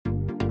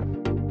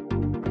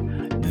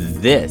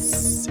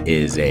This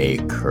is a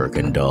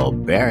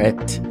Kirkendall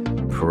Barrett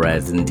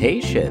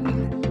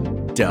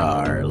presentation,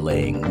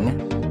 darling.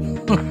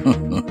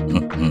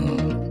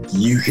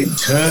 You can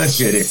touch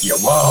it if you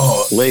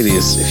want.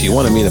 Ladies, if you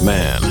want to meet a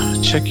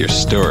man, check your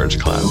storage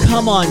closet.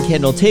 Come on,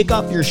 Kendall. Take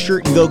off your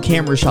shirt and go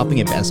camera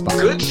shopping at Best Buy.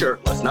 Good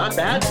shirtless, not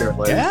bad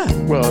shirtless. Yeah.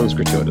 Well, it was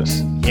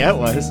gratuitous. Yeah, it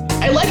was.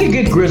 I like a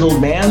good grizzled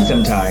man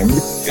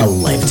sometimes. A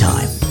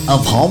lifetime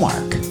of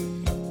Hallmark.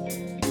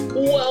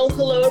 Well,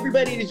 hello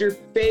everybody. It is your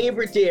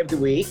favorite day of the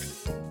week.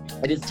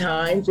 It is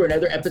time for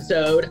another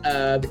episode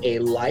of A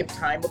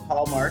Lifetime of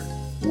Hallmark,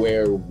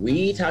 where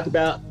we talk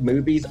about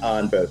movies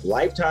on both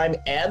Lifetime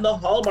and the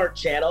Hallmark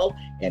Channel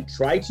and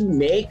try to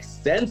make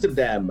sense of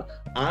them.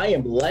 I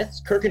am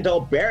Les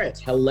Kirkendall Barrett.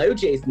 Hello,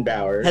 Jason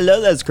Bowers. Hello,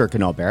 Les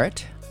Kirkendall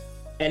Barrett.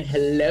 And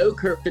hello,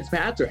 Kirk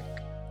Fitzpatrick.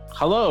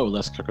 Hello,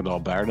 Les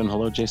Kirkendall Barrett, and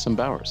hello, Jason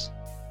Bowers.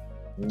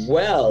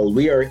 Well,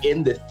 we are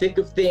in the thick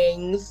of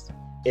things.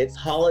 It's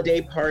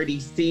holiday party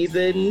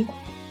season.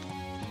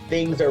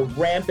 Things are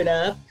ramping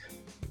up.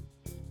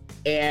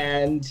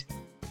 And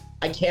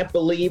I can't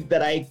believe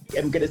that I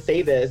am going to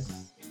say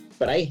this,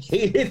 but I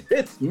hated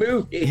this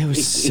movie. It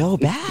was so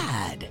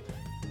bad.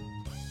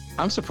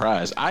 I'm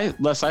surprised.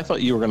 Les, I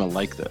thought you were going to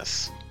like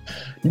this.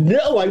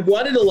 No, I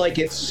wanted to like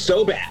it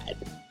so bad.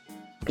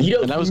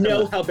 You don't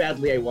know how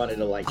badly I wanted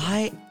to like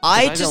it.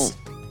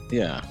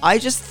 I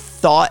just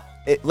thought,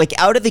 like,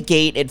 out of the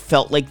gate, it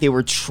felt like they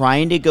were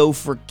trying to go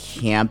for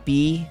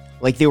campy.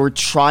 Like, they were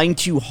trying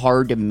too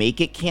hard to make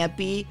it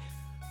campy.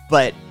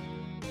 But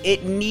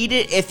it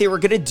needed, if they were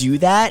going to do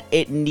that,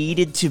 it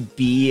needed to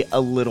be a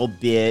little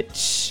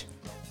bit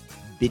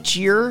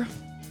bitchier.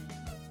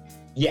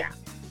 Yeah.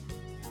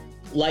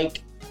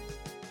 Like,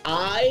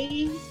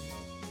 I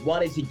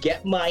wanted to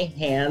get my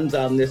hands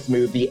on this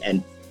movie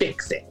and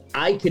fix it.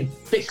 I could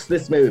fix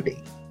this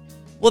movie.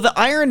 Well, the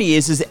irony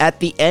is at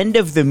the end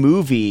of the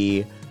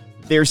movie,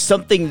 there's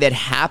something that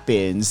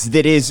happens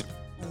that is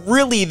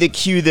really the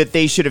cue that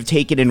they should have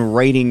taken in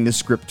writing the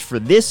script for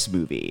this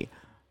movie.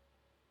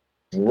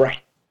 Right.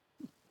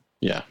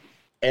 Yeah.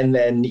 And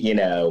then,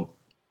 yeah.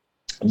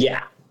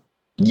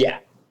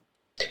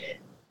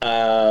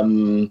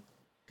 Well,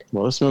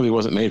 this movie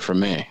wasn't made for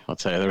me. I'll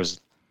tell you,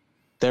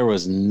 there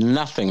was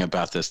nothing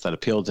about this that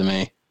appealed to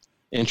me,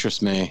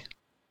 interests me.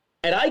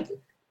 And I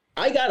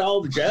got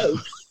all the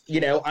jokes.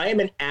 I am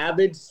an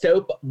avid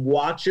soap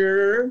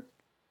watcher.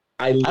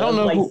 I love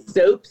my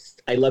soaps.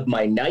 I love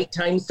my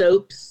nighttime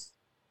soaps.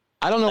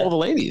 I don't know all the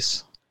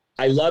ladies.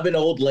 I love an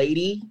old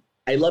lady.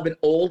 I love an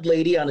old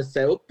lady on a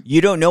soap.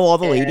 You don't know all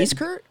the ladies,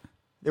 Kurt?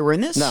 That were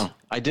in this? No,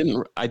 I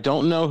didn't. I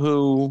don't know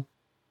who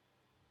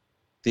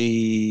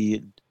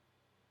the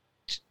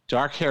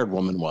dark-haired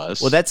woman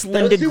was. Well, that's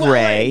Linda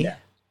Gray. Ellen.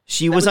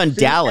 She was on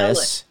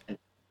Dallas.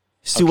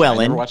 Sue Ellen.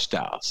 I never watched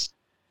Dallas.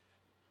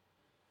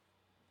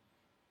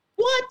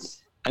 What?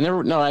 I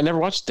never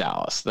watched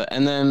Dallas.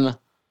 And then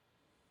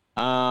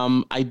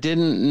I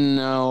didn't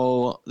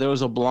know there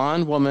was a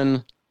blonde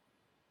woman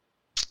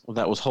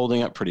that was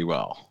holding up pretty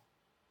well.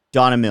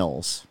 Donna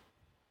Mills.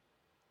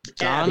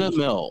 Donna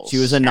Mills. She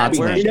was a Nazi.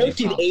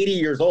 She's 80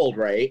 years old,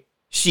 right?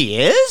 She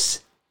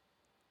is?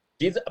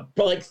 She's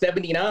like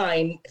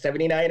 79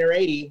 or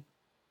 80.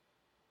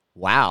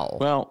 Wow.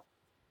 Well,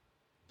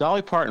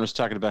 Dolly Parton was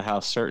talking about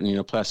how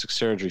certain, plastic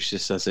surgery, she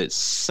says it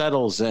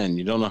settles in.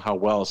 You don't know how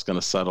well it's going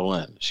to settle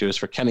in. She was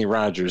for Kenny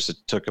Rogers. It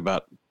took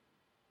about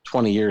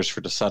 20 years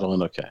for it to settle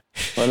in. Okay.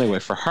 Well, anyway,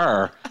 for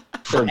her,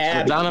 for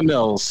Donna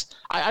Mills,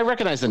 I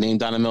recognize the name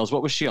Donna Mills.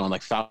 What was she on?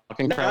 Like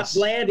Falcon Crest?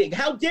 Not Landing.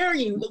 How dare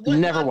you?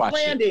 Never watched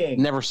Landing? it.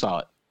 Never saw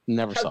it.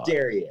 How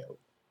dare you?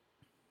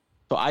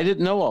 But I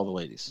didn't know all the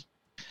ladies.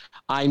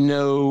 I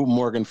know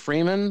Morgan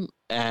Freeman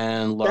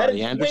and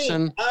Laurie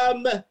Anderson.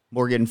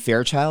 Morgan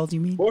Fairchild,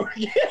 you mean?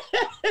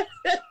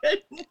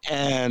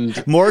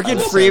 And Morgan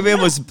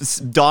Freeman was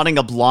donning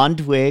a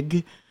blonde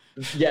wig.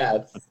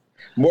 Yes.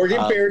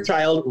 Morgan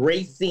Fairchild,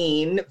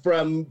 Racine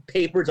from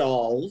Paper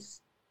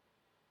Dolls.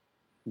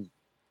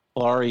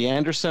 Laurie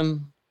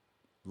Anderson.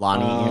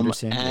 Lonnie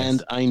Anderson. And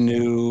yes. I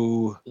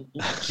knew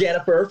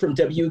Jennifer from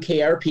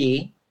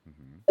WKRP.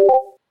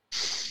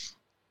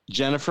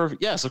 Jennifer,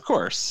 yes, of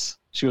course.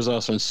 She was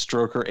also in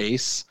Stroker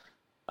Ace.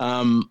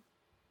 I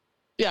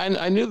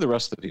knew the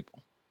rest of the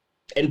people.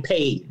 And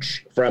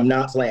Paige from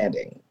Knots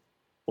Landing.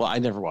 Well, I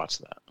never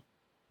watched that.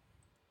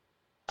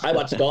 I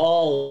watched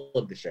all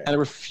of the show. And I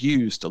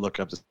refused to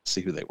look up to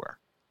see who they were.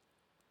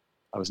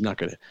 I was not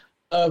going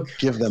to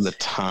give them the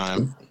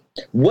time.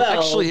 Well,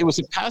 actually, it was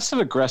a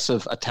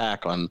passive-aggressive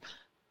attack on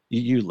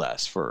you,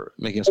 Les, for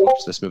making us watch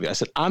this movie. I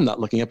said, I'm not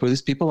looking up who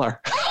these people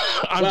are.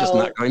 I'm just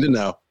not going to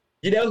know.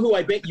 You know who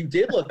I bet you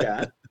did look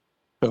up?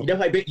 Who? You know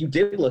who I bet you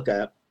did look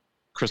up?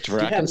 Christopher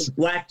Do you Atkins. have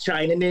Black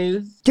China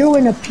news?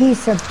 Doing a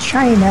piece of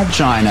China.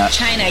 China.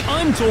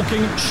 I'm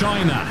talking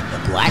China. The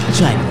Black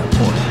China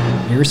Report.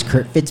 Here's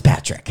Kurt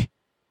Fitzpatrick.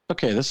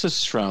 Okay, this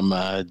is from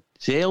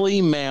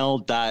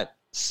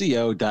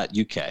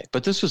dailymail.co.uk,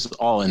 but this was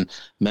all in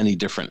many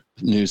different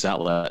news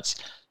outlets.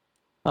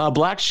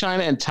 Black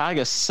China and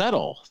Tyga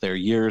settle their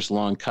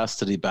years-long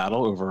custody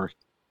battle over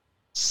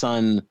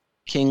son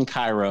King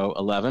Cairo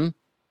 11,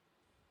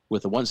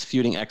 with the once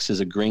feuding exes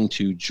agreeing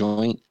to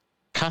joint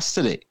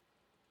custody.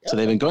 So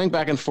they've been going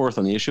back and forth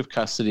on the issue of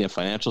custody and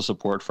financial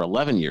support for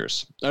 11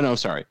 years. Oh, no,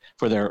 sorry,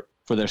 for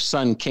their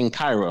son King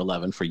Cairo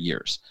 11 for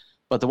years.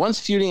 But the once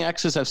feuding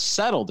exes have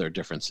settled their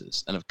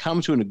differences and have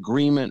come to an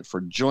agreement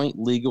for joint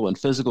legal and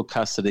physical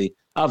custody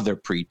of their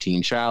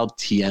preteen child.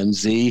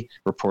 TMZ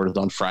reported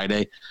on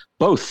Friday.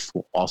 Both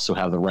will also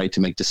have the right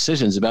to make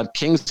decisions about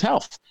King's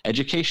health,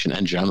 education,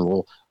 and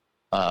general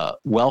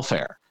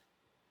welfare.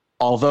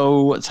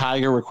 Although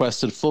Tiger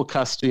requested full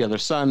custody of their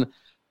son,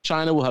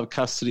 China will have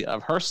custody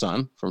of her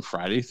son from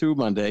Friday through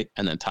Monday,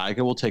 and then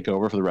Tiger will take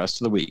over for the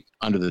rest of the week.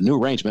 Under the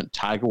new arrangement,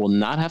 Tiger will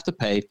not have to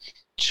pay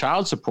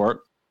child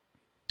support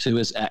to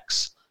his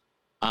ex.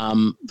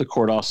 The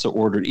court also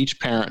ordered each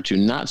parent to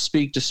not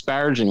speak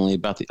disparagingly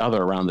about the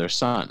other around their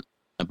son.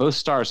 And both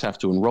stars have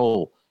to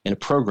enroll in a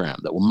program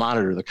that will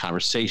monitor the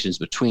conversations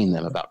between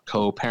them about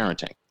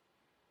co-parenting.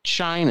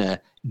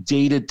 China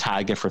dated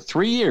Tiger for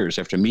 3 years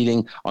after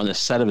meeting on the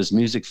set of his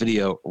music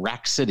video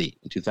Rack City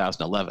in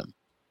 2011.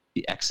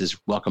 The exes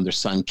welcomed their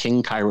son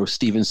King Cairo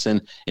Stevenson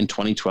in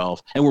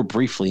 2012 and were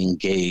briefly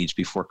engaged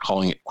before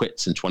calling it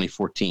quits in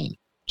 2014.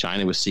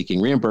 China was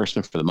seeking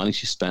reimbursement for the money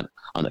she spent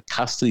on the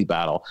custody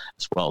battle,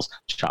 as well as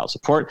child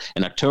support.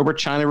 In October,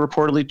 China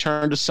reportedly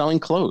turned to selling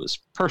clothes,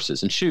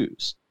 purses, and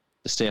shoes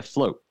to stay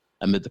afloat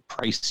amid the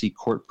pricey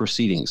court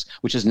proceedings,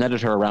 which has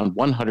netted her around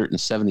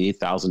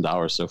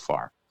 $178,000 so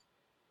far.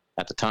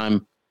 At the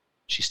time,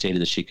 she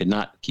stated that she could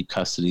not keep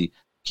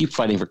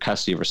fighting for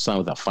custody of her son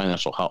without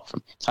financial help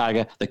from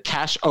Tiger. The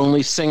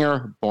cash-only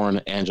singer,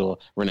 born Angela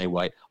Renee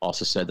White,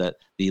 also said that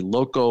the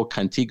local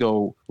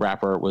Contigo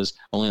rapper was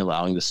only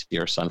allowing to see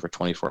her son for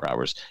 24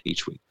 hours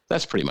each week.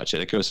 That's pretty much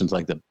it. It goes into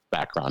like the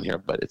background here,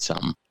 but it's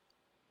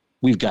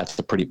we've got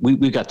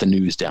the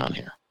news down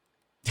here.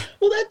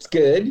 Well, that's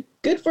good.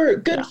 Good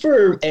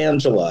for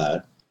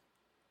Angela.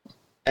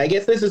 I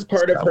guess this is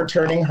part of her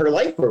turning her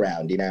life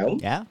around, you know?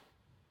 Yeah.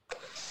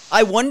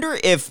 I wonder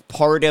if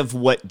part of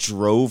what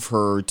drove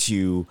her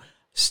to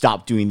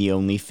stop doing the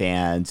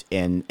OnlyFans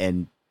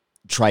and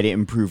try to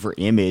improve her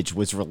image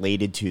was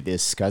related to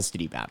this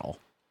custody battle.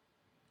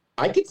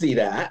 I could see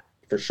that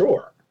for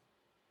sure.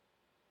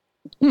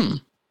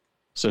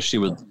 So she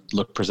would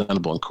look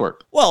presentable in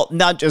court. Well,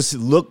 not just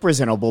look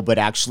presentable, but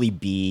actually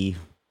be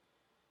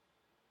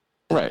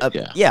right.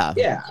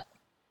 Yeah.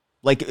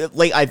 Like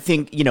I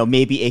think,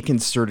 maybe a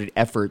concerted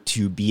effort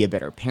to be a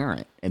better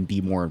parent and be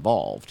more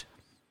involved.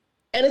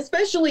 And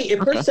especially if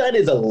her son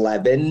is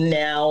 11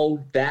 now,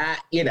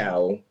 that,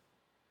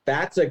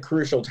 that's a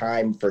crucial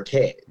time for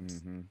kids.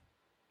 Mm-hmm.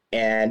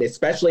 And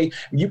especially,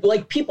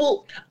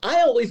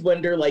 I always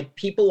wonder,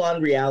 people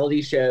on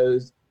reality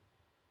shows,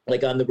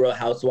 like on The Real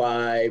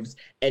Housewives,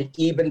 and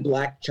even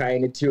Black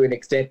China to an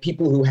extent,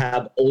 people who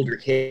have older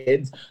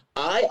kids,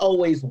 I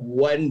always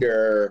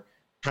wonder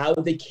how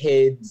the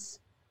kids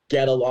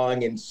get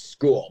along in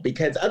school,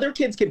 because other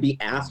kids can be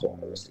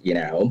assholes,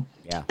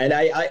 Yeah. And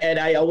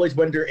I always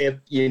wonder if,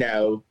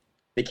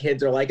 the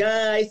kids are like,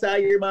 I saw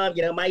your mom,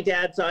 my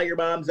dad saw your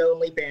mom's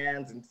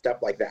OnlyFans and stuff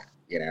like that,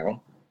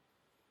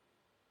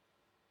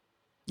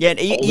 Yeah, and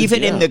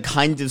even in the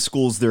kinds of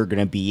schools they're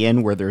going to be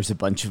in, where there's a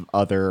bunch of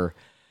other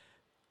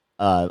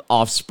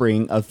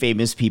offspring of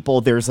famous people,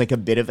 there's like a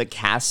bit of a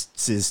caste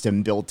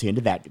system built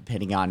into that,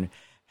 depending on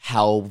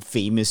how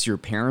famous your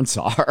parents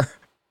are.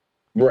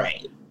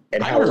 Right.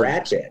 And how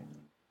ratchet.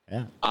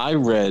 Yeah. I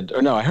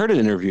heard an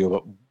interview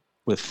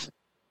with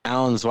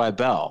Alan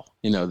Zweibel,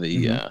 one of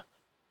the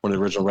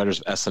original writers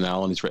of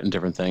SNL, and he's written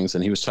different things.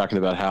 And he was talking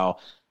about how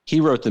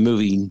he wrote the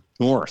movie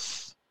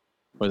North,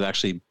 was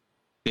actually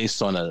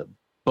based on a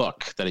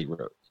book that he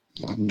wrote,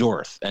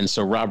 North. And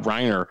so Rob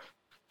Reiner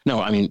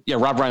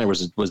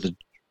was the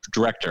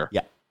director.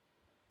 Yeah.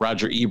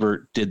 Roger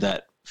Ebert did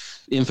that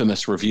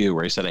infamous review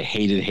where he said, I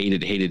hated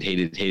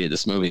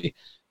this movie.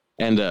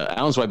 And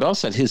Alan Zweibel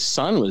said his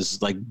son was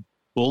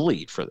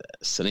bullied for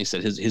this. And he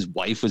said his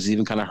wife was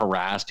even kind of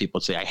harassed. People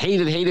would say, I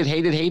hated.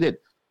 It's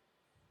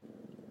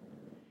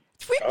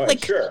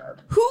weird. Sure.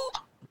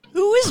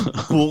 Who is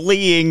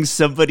bullying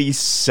somebody's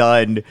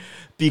son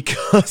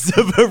because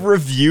of a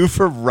review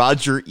from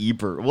Roger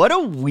Ebert? What a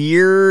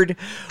weird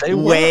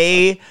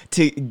way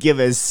to give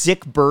a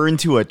sick burn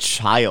to a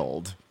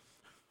child.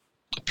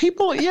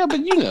 People, yeah, but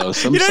some, you know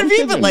some what I mean?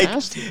 kids But are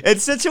nasty.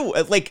 It's such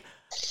a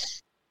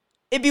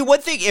it'd be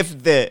one thing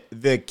if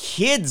the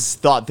kids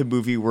thought the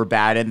movie were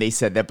bad and they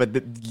said that, but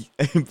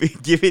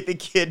giving the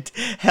kid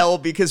hell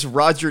because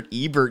Roger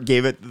Ebert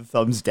gave it the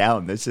thumbs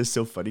down. That's just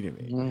so funny to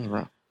me.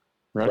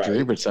 Roger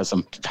Ebert had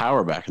some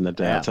power back in the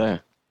day, I'll tell you.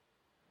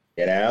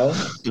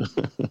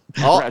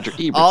 Roger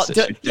Ebert.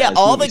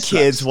 All the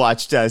kids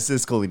watched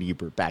Siskel and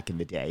Ebert back in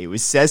the day. It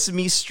was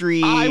Sesame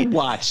Street. I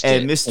watched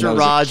and it Mr.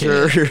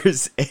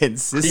 Rogers and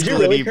Siskel Did you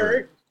really, and Ebert.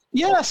 Kurt?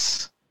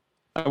 Yes.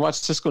 I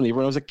watched Siskel and Ebert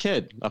when I was a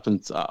kid, up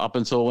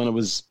until when it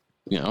was,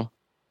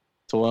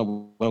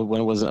 till when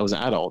I was an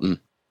adult, and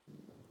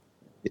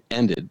it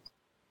ended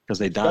because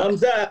they died.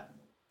 Thumbs up.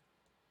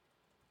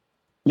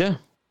 Yeah.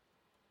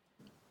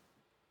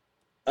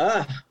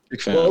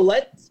 Big fan. Well,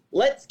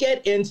 let's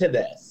get into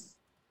this.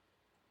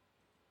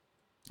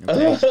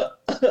 Okay.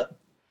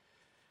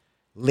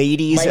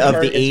 Ladies My of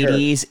heart the is hurt.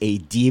 80s, a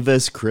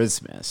Divas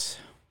Christmas.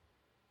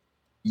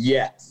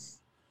 Yes.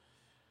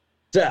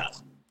 So,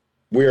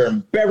 we're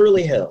in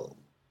Beverly Hills.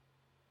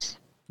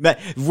 But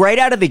right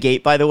out of the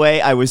gate, by the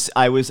way, I was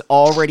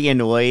already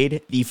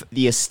annoyed.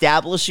 The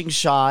establishing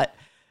shot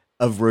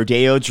of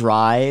Rodeo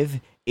Drive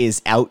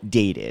is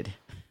outdated.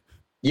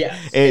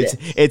 Yes,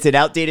 It's an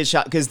outdated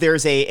shot because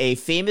there's a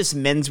famous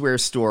menswear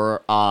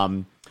store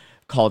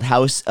called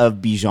House of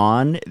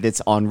Bijan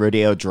that's on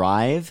Rodeo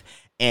Drive,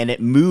 and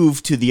it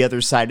moved to the other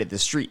side of the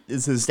street.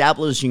 This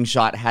establishing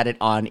shot had it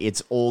on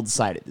its old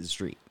side of the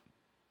street.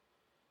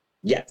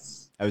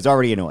 Yes. I was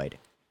already annoyed.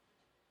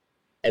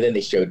 And then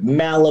they showed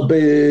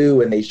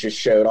Malibu, and they just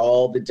showed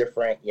all the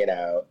different,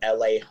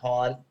 LA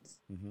haunts.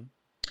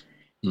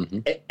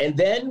 And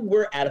then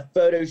we're at a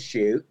photo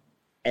shoot,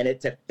 and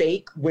it's a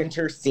fake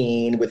winter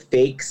scene with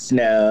fake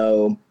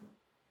snow.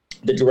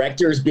 The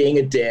director's being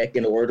a dick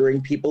and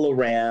ordering people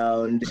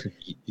around.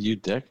 You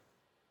dick?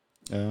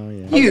 Oh,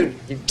 yeah. You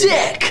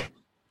dick!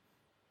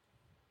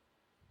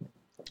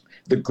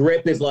 The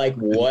grip is like,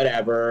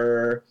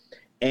 whatever.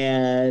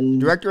 And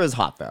Director was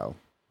hot, though.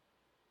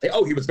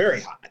 oh, he was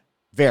very hot.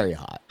 Very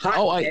hot.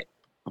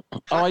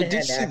 I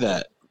did see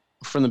that.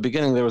 From the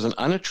beginning, there was an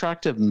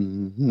unattractive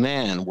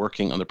man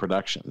working on the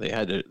production. They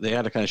had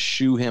to kind of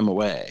shoo him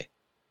away.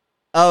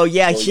 Oh,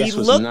 yeah, Well, he this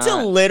was looked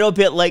not- a little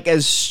bit like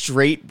a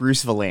straight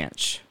Bruce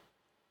Valanche.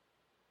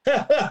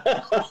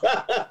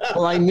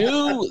 Well, I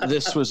knew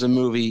this was a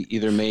movie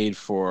either made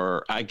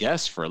for, I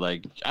guess, for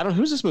like, I don't know,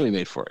 who's this movie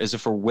made for? Is it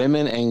for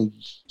women and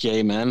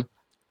gay men?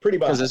 Pretty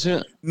much. Because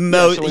so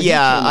Mo- when he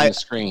yeah, came on the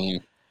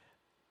screen.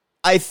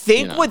 I think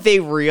You know. what they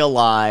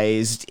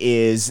realized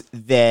is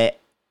that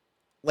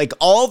like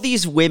all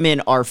these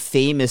women are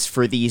famous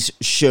for these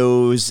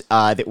shows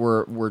that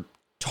were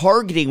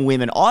targeting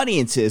women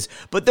audiences,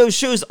 but those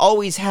shows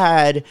always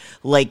had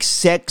like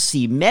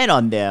sexy men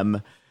on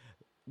them,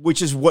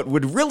 which is what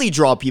would really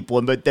draw people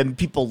in, but then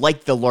people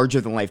like the larger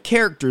than life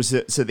characters,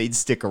 so they'd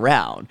stick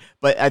around.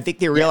 But I think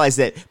they realized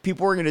that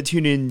people were going to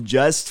tune in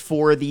just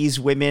for these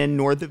women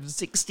north of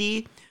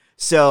 60.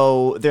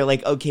 So they're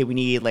like, okay, we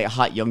need like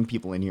hot young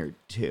people in here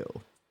too.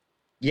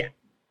 Yeah.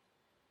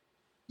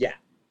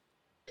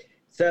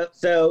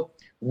 So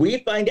we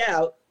find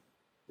out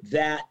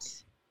that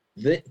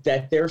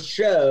that their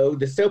show,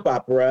 the soap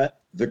opera,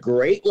 The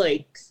Great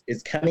Lakes,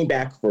 is coming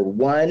back for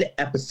one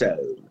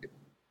episode.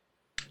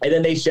 And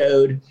then they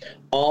showed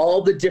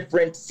all the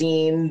different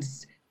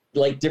scenes,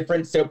 like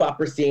different soap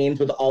opera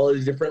scenes with all of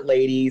the different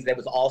ladies. And it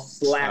was all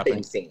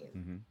slapping scenes.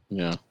 Mm-hmm.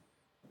 Yeah.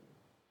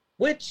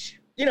 Which,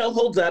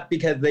 holds up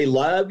because they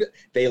love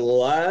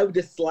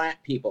to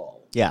slap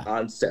people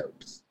on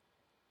soaps.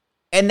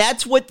 And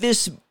that's what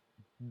this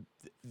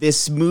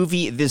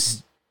movie,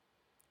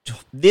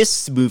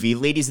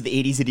 Ladies of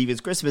the 80s and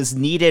Divas Christmas,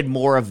 needed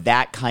more of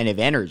that kind of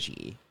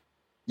energy.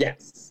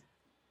 Yes.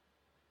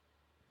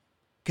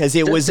 Because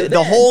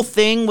the whole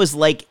thing was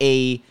like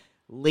a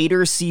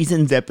later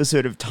seasons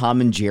episode of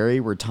Tom and Jerry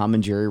where Tom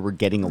and Jerry were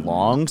getting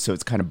along, so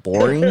it's kind of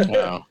boring.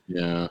 Wow.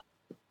 Yeah.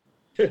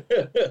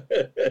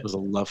 It was a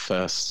love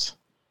fest.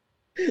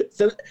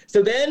 So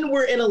then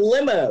we're in a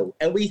limo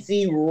and we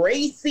see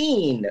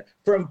Racine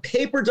from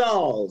Paper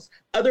Dolls,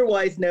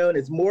 otherwise known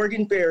as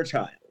Morgan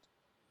Fairchild.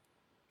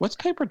 What's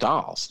Paper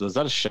Dolls? Is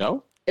that a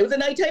show? It was a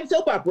nighttime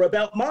soap opera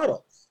about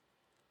models.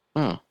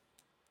 Oh.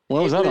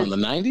 When was that on? The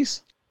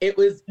 90s? It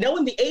was,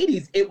 in the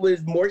 80s. It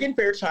was Morgan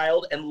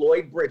Fairchild and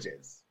Lloyd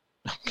Bridges.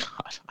 Oh,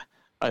 God.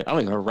 I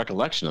don't even have a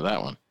recollection of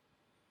that one.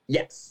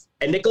 Yes.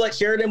 And Nicolette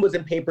Sheridan was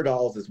in Paper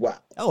Dolls as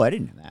well. Oh, I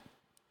didn't know that.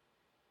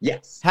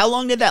 Yes. How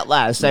long did that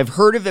last? I've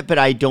heard of it, but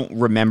I don't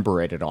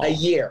remember it at all. A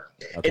year.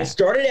 Okay. It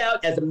started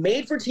out as a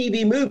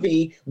made-for-TV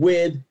movie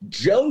with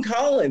Joan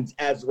Collins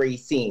as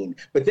Racine.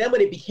 But then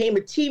when it became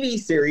a TV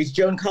series,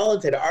 Joan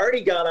Collins had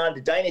already gone on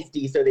to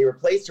Dynasty, so they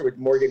replaced her with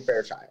Morgan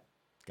Fairchild.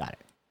 Got it.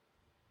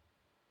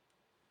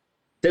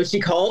 So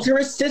she called her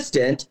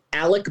assistant,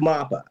 Alec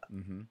Mappa.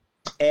 Mm-hmm.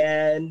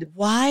 And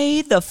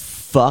why the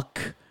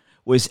fuck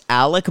was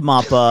Alec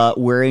Mappa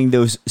wearing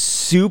those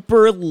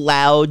super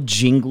loud,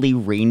 jingly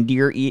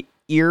reindeer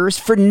ears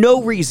for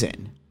no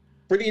reason?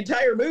 For the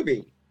entire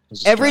movie.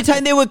 Every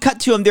time they would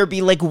cut to him, there'd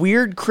be like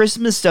weird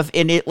Christmas stuff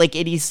in it, like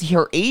he's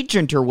her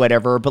agent or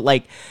whatever. But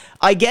like,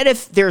 I get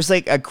if there's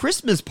like a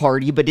Christmas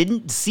party, but it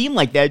didn't seem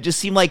like that. It just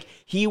seemed like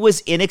he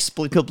was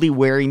inexplicably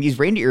wearing these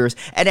reindeer ears.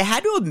 And it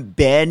had to have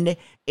been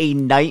a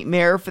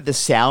nightmare for the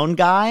sound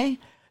guy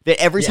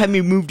that every time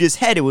he moved his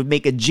head, it would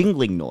make a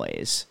jingling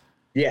noise.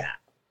 Yeah.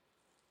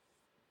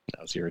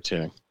 That was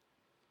irritating.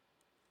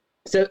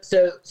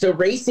 So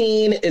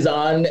Racine is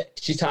on,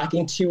 she's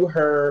talking to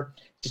her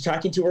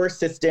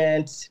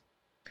assistant,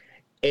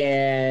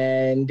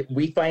 and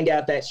we find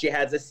out that she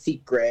has a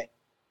secret,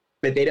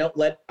 but they don't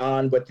let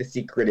on what the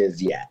secret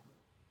is yet.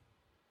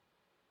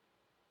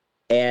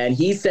 And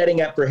he's setting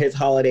up for his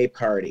holiday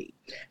party.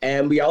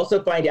 And we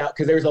also find out,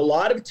 because there's a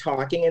lot of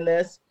talking in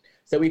this,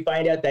 So we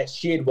find out that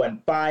she had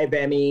won 5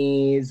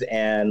 Emmys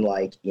and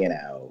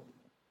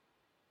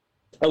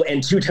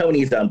and 2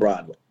 Tonys on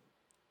Broadway.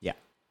 Yeah.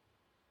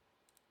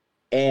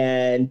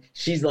 And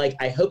she's like,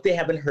 I hope they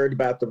haven't heard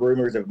about the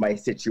rumors of my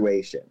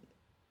situation.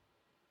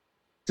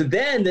 So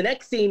then the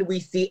next scene, we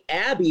see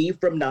Abby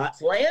from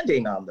Knots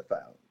Landing on the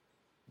phone,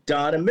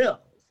 Donna Mills.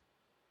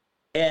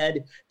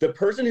 And the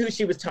person who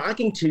she was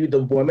talking to,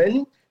 the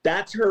woman,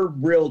 that's her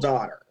real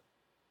daughter.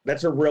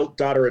 That's her real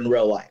daughter in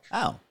real life.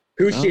 Oh.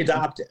 Who she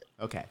adopted.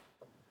 Okay.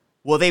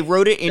 Well, they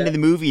wrote it into the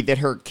movie that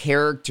her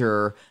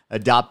character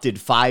adopted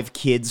 5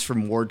 kids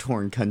from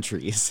war-torn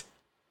countries.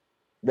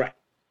 Right.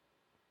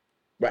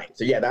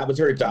 So yeah, that was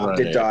her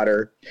adopted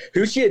daughter,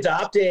 who she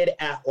adopted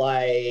at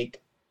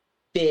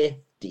 50.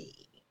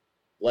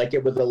 Like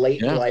it was a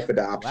late life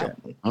adoption.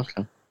 Wow.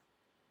 Okay.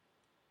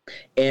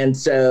 And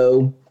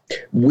so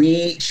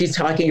she's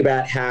talking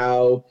about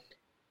how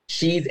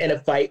she's in a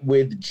fight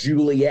with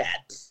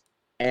Juliet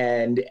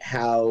and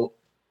how,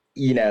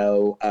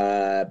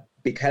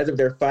 because of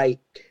their fight,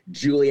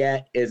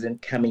 Juliet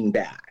isn't coming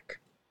back.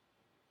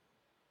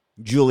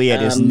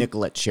 Juliet is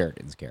Nicolette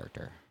Sheridan's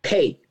character.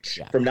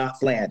 Paige from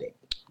Knots Landing.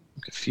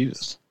 I'm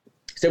confused.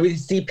 So we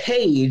see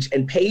Paige,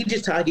 and Paige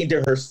is talking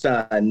to her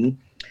son,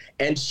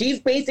 and she's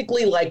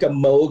basically like a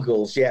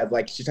mogul. She's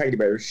talking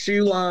about her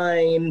shoe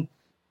line,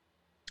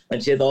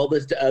 and she has all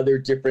this other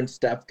different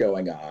stuff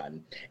going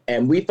on.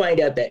 And we find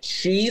out that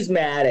she's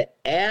mad at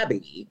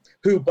Abby,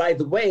 who, by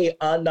the way,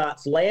 on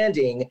Knots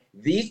Landing,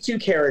 these 2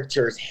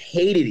 characters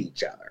hated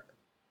each other.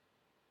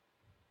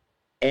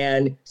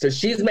 And so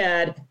she's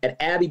mad at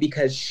Abby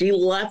because she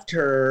left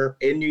her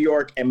in New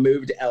York and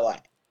moved to LA.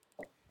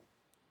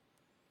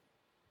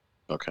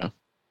 Okay.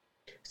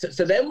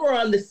 So then we're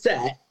on the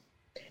set,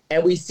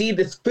 and we see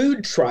this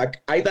food truck.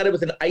 I thought it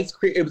was an ice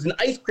cream. It was an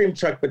ice cream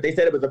truck, but they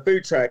said it was a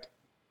food truck.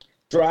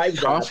 Drives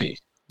Coffee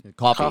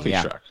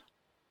yeah. truck.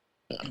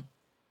 Yeah.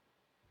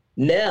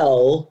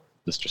 Nell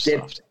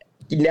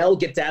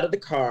gets out of the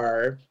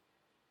car.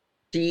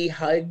 She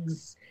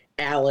hugs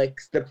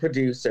Alex, the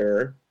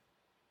producer,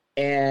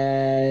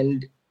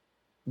 and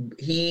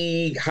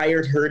he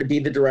hired her to be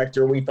the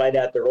director. We find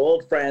out they're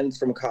old friends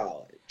from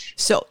college.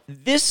 So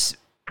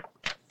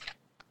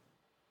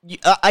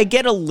I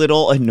get a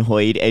little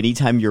annoyed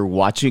anytime you're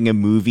watching a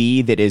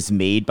movie that is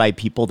made by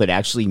people that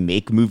actually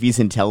make movies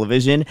and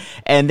television,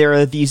 and there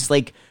are these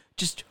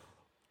just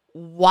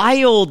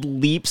wild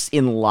leaps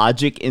in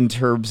logic in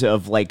terms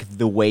of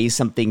the way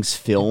something's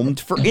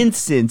filmed. For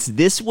instance,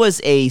 this was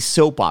a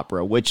soap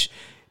opera, which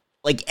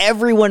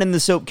everyone in the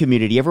soap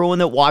community, everyone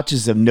that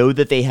watches them know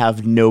that they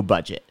have no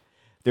budget.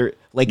 They're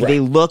they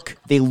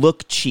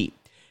look cheap.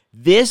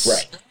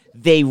 This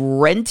they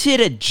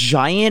rented a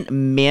giant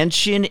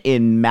mansion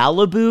in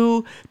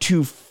Malibu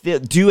to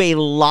do a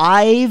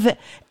live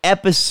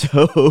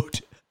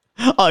episode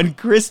on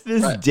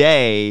Christmas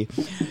Day.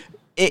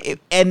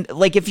 And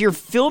if you're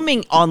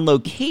filming on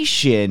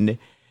location,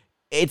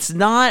 it's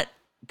not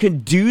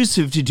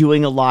conducive to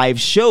doing a live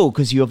show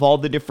because you have all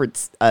the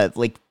different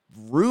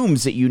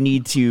rooms that you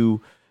need to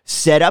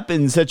set up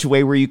in such a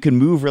way where you can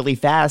move really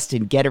fast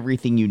and get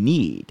everything you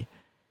need.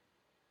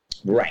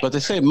 Right. But they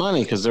saved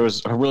money because there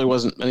really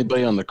wasn't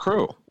anybody on the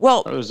crew.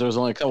 Well, there was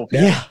only a couple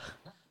people. Yeah.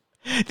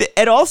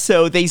 And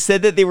also, they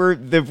said that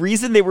the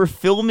reason they were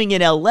filming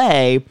in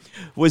LA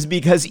was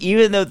because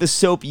even though the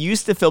soap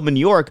used to film in New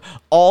York,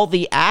 all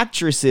the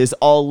actresses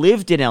all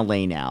lived in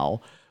LA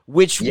now,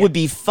 which would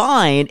be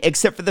fine,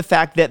 except for the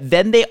fact that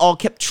then they all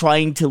kept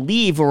trying to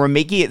leave or were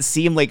making it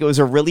seem like it was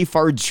a really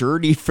far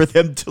journey for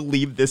them to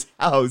leave this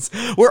house.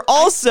 Where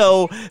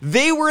also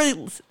they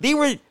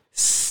were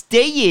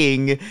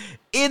staying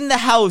in the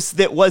house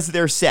that was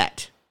their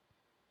set.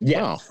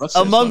 Yeah,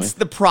 amongst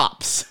the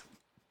props.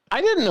 I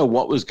didn't know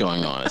what was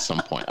going on at some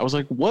point. I was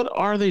like, what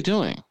are they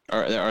doing?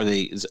 Are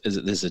they, is it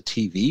a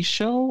TV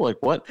show?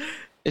 What?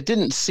 It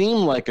didn't seem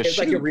like a show. It's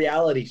like a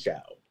reality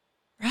show.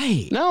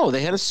 Right. No,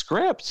 they had a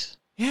script.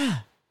 Yeah.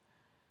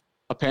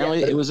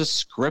 Apparently it was a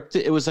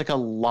scripted, it was like a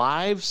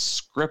live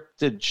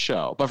scripted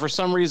show. But for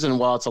some reason,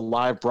 while it's a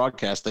live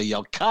broadcast, they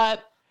yell,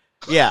 cut.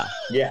 Yeah.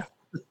 Yeah.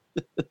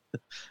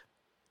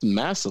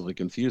 Massively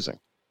confusing.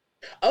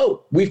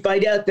 Oh, we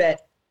find out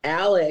that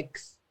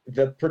Alex,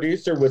 the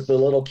producer, was the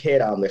little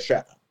kid on the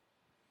show.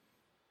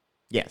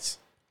 Yes.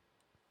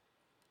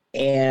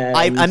 And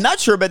I'm not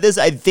sure about this.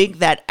 I think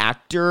that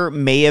actor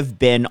may have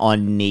been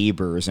on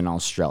Neighbours in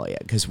Australia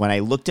because when I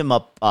looked him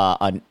up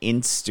on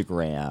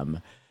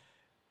Instagram,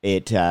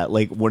 it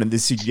one of the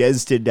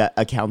suggested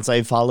accounts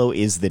I follow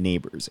is the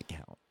Neighbours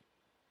account.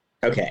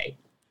 Okay.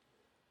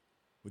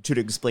 Which would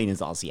explain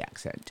his Aussie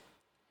accent.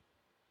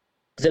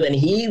 So then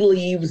he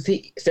leaves.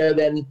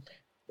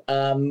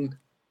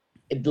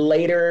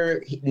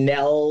 Later,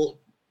 Nell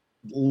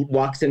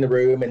walks in the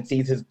room and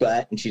sees his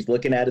butt, and she's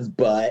looking at his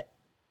butt.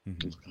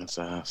 That's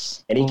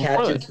ass. And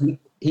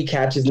he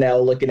catches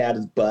Nell looking at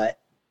his butt.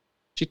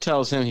 She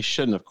tells him he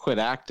shouldn't have quit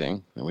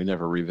acting, and we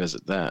never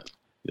revisit that.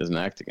 He doesn't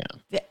act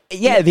again.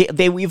 Yeah,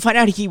 we find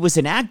out he was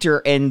an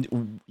actor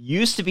and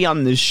used to be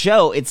on the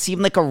show. It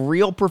seemed like a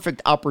real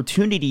perfect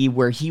opportunity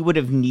where he would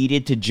have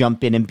needed to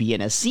jump in and be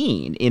in a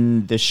scene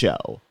in the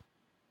show.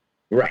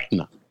 Right.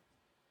 No,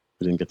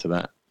 we didn't get to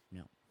that.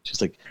 No. She's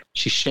like,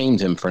 she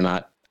shamed him for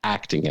not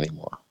acting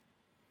anymore.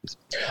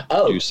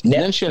 Oh, and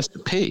then she has to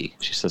pee.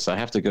 She says, I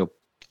have to go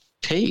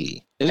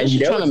pee. And you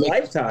know it's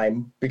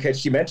Lifetime because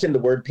she mentioned the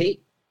word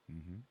pee.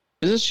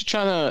 Is she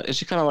kind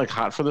of like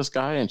hot for this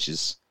guy? And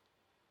she's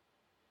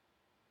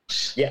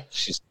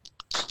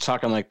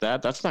talking like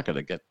that. That's not going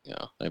to get,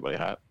 anybody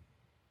hot.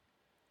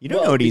 You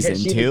don't know what he's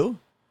into.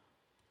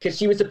 Because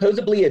she was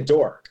supposedly a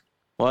dork.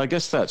 Well, I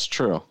guess that's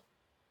true.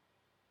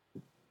 I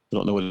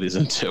don't know what he's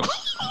into.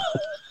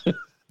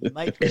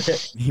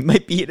 He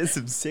might be into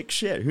some sick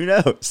shit. Who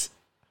knows?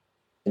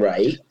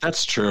 Right.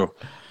 That's true.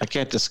 I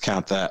can't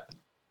discount that.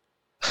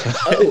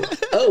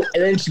 and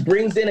then she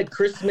brings in a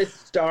Christmas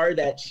star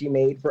that she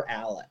made for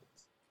Alex.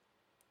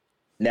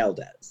 Nell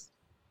does.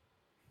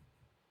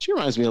 She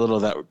reminds me a little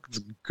of that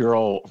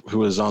girl who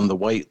was on the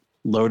White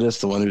Lotus,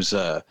 the one who's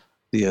the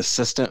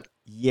assistant.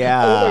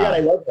 Yeah. Oh my God, I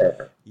love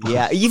her.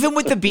 Yeah, even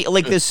with the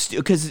like this,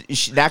 because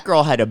that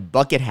girl had a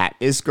bucket hat.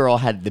 This girl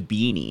had the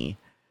beanie.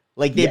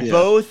 Like they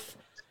both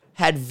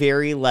had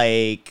very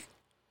like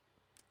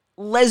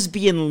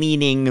lesbian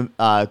leaning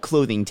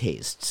clothing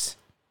tastes.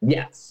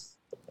 Yes.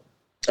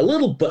 A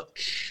little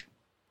butch.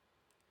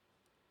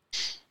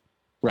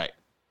 Right.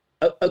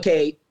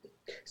 Okay.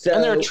 So,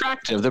 and they're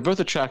attractive. They're both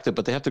attractive,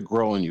 but they have to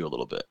grow on you a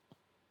little bit.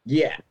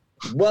 Yeah.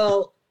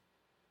 Well,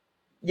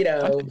 in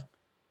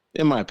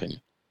my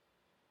opinion.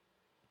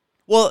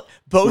 Well,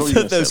 both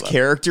of those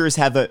characters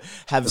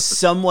have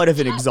somewhat of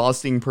an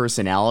exhausting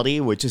personality,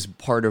 which is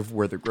part of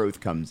where the growth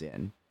comes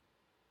in.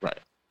 Right.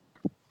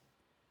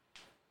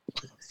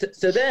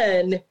 So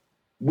then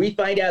we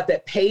find out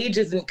that Paige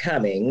isn't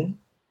coming,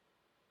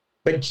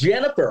 but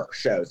Jennifer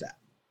shows up.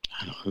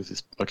 I don't know who's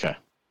this. Okay.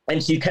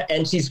 And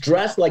she's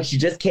dressed like she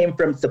just came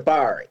from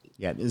Safari.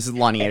 Yeah, this is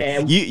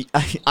Lonnie.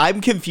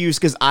 I'm confused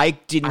because I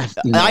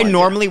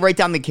normally write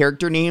down the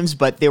character names,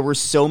 but there were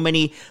so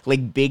many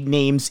like big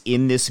names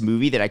in this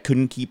movie that I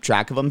couldn't keep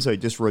track of them, so I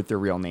just wrote their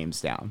real names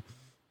down.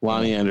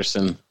 Lonnie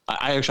Anderson.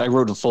 I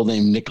wrote a full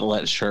name,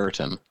 Nicolette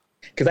Sheraton.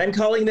 Because I'm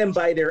calling them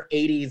by their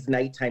 80s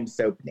nighttime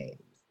soap names.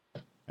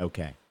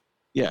 Okay.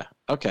 Yeah.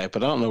 Okay,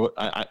 but I don't know.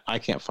 I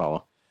can't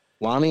follow.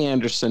 Lonnie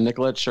Anderson,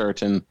 Nicolette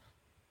Sheraton,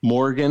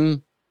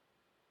 Morgan.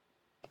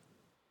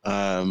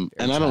 And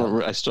I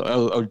don't. I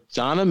still.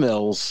 Donna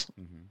Mills.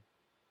 Mm-hmm.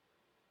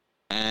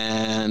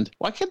 And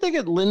why can't they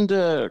get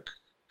Linda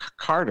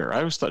Carter? I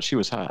always thought she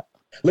was hot.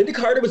 Linda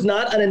Carter was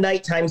not on a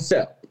nighttime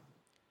soap.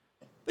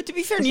 But to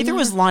be fair, neither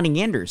was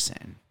Lonnie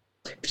Anderson.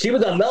 She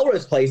was on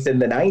Melrose Place in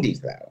the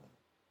 90s,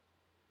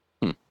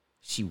 though.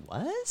 She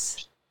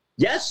was?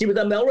 Yes, she was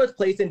on Melrose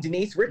Place, and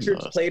Denise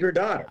Richards played her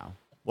daughter. Wow.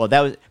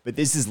 Well, but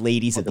this is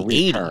ladies of the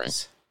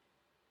 80s.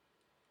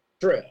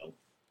 True.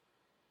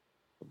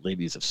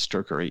 Ladies of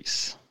Sturker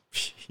Ace.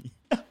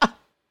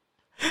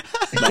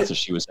 That's what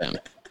she was in.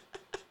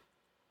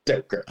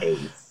 Sturker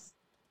Ace.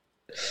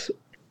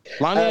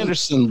 Lonnie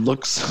Anderson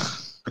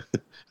looks.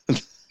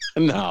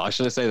 No,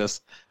 should I say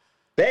this?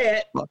 Say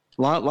it.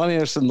 Lonnie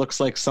Anderson looks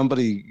like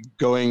somebody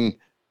going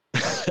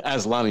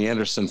as Lonnie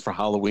Anderson for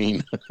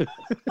Halloween.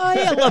 Oh,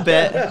 yeah, a little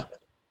bit.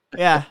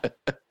 Yeah.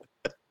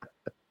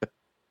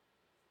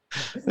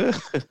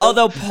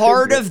 Although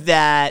part of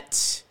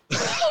that.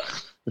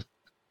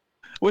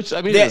 Which,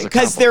 I mean,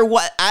 because there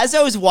was, as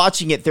I was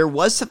watching it, there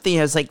was something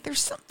I was like, there's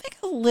something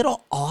a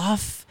little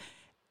off.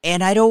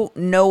 And I don't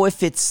know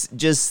if it's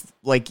just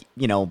like,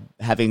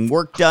 having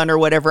work done or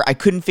whatever. I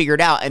couldn't figure it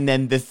out. And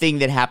then the thing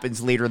that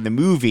happens later in the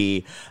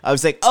movie, I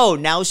was like, oh,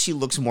 now she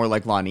looks more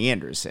like Lonnie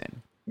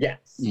Anderson. Yes.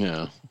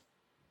 Yeah.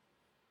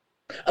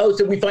 Oh,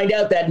 so we find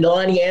out that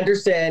Lonnie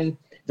Anderson,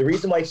 the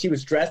reason why she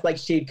was dressed like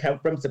she'd come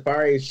from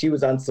Safari is she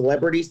was on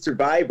Celebrity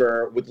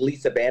Survivor with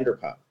Lisa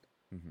Vanderpump.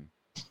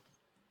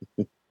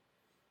 Mm-hmm.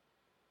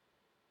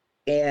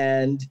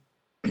 And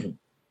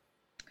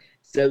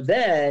so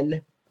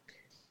then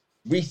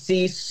we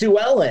see Sue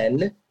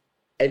Ellen,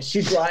 and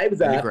she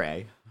drives up.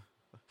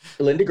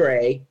 Linda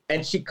Gray,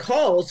 and she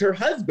calls her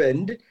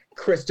husband,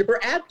 Christopher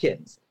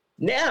Adkins.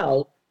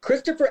 Now,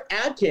 Christopher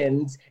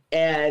Adkins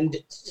and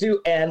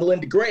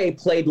Linda Gray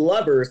played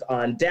lovers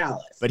on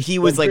Dallas. But he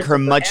was like her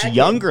much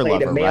younger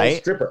lover,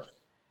 right? Stripper.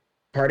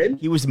 Pardon?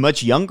 He was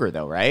much younger,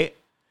 though, right?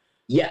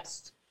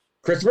 Yes.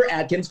 Christopher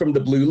Adkins from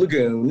the Blue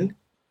Lagoon.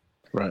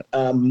 Right.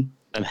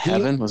 And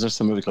Heaven? Was there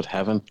some movie called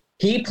Heaven?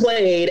 He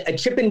played a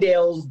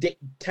Chippendales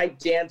type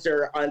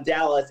dancer on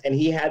Dallas, and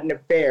he had an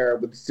affair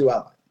with Sue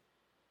Ellen.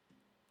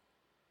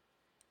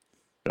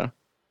 Yeah.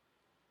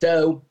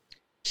 So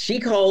she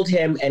called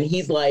him, and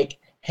he's like,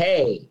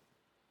 hey,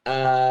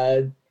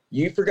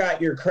 you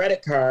forgot your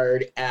credit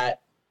card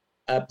at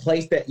a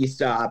place that you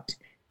stopped,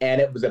 and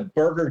it was a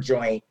burger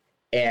joint,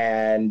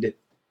 and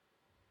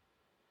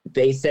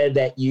they said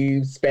that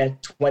you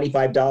spent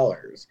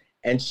 $25.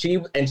 And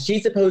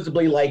she's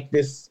supposedly like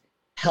this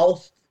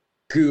health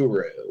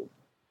guru.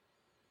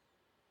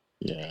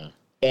 Yeah.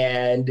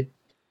 And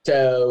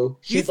so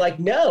she's like,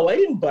 no, I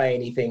didn't buy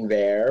anything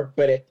there.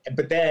 But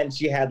then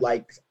she had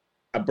like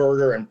a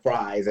burger and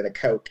fries and a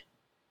Coke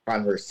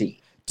on her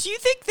seat. Do you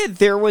think that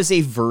there was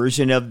a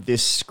version of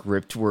this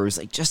script where it was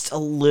like just a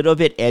little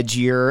bit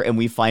edgier and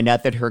we find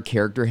out that her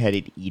character had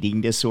an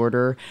eating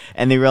disorder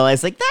and they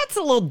realized like that's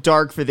a little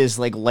dark for this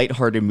like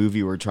lighthearted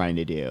movie we're trying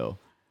to do?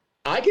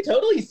 I could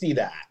totally see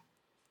that.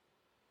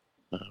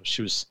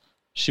 She was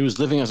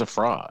living as a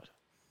fraud.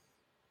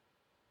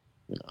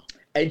 You know.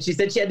 And she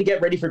said she had to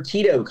get ready for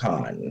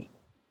TitoCon.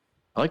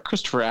 I like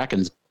Christopher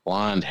Atkins'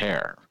 blonde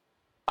hair.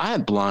 I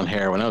had blonde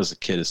hair when I was a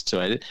kid too.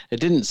 It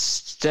didn't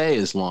stay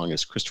as long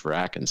as Christopher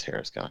Atkins'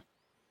 hair is gone.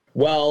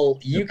 Well,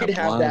 you could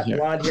have that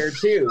blonde hair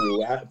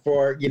too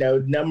for,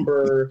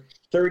 number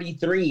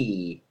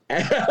 33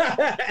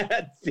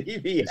 at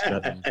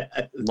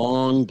CBS.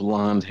 Long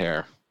blonde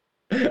hair.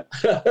 You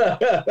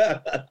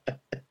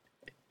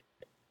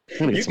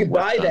could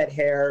buy that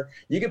hair.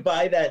 You could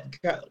buy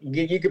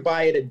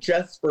it at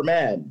Just for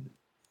Men.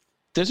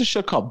 There's a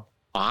show called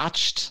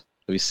Botched.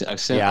 I've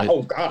seen. Yeah.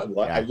 Oh God,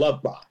 I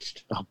love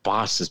Botched. Oh,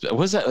 Botched is.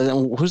 Who's that?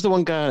 Who's the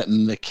one guy?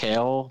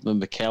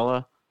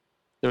 Michaela.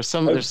 There's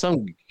some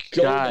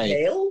guy.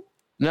 McHale?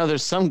 No,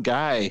 there's some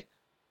guy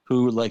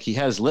who like he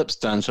has lips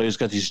done, so he's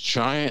got these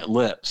giant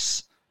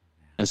lips,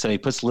 and so he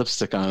puts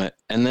lipstick on it,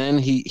 and then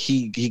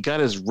he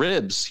got his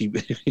ribs. He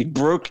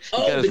broke.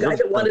 Oh, the guy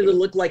that wanted to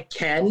look like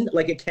Ken,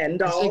 like a Ken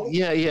doll. Like,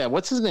 yeah.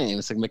 What's his name?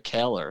 It's like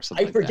Michaela or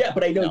something. I forget,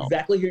 but I know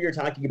exactly who you're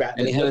talking about.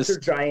 And his lips are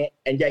giant,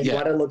 and he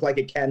wanted to look like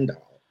a Ken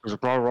doll.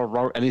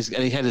 And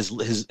he had his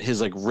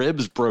like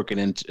ribs broken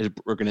in,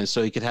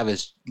 so he could have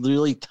his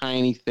really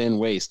tiny thin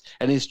waist,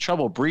 and he's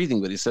trouble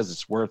breathing, but he says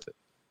it's worth it.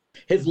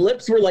 His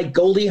lips were like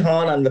Goldie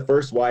Hawn on The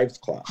First Wives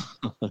Club.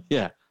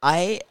 Yeah,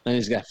 and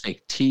he's got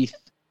fake teeth.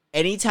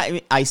 Anytime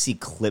I see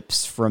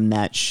clips from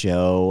that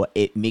show,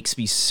 it makes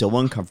me so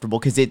uncomfortable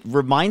because it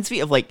reminds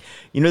me of like,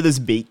 those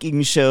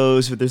baking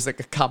shows where there's like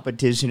a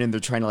competition and they're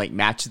trying to like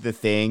match the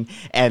thing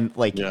and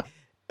like. Yeah.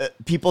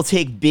 People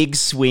take big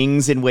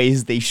swings in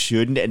ways they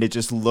shouldn't, and it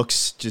just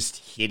looks just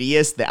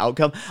hideous, the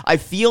outcome. I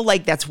feel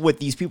like that's what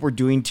these people are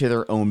doing to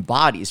their own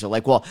bodies. They're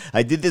like, well,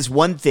 I did this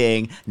one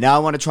thing, now I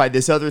want to try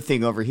this other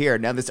thing over here,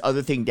 now this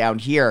other thing down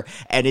here,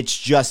 and it's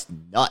just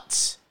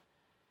nuts.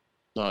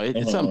 No,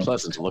 it's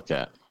unpleasant to look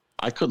at.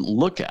 I couldn't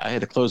look at it. I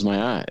had to close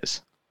my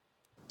eyes.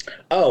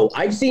 Oh,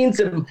 I've seen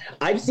some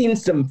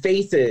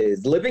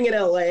faces. Living in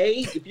LA,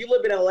 if you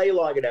live in LA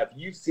long enough,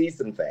 you see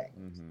some things.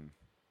 Mm-hmm.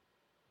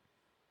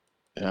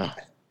 Yeah,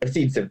 I've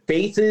seen some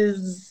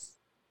faces.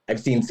 I've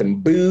seen some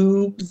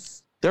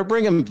boobs. They're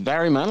bringing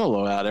Barry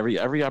Manilow out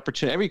every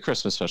opportunity, every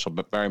Christmas special.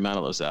 But Barry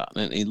Manilow's out,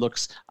 and he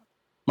looks.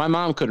 My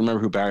mom couldn't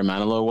remember who Barry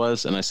Manilow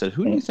was, and I said,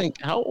 "Who do you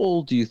think? How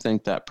old do you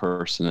think that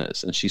person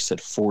is?" And she said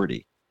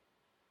 40.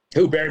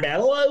 Who, Barry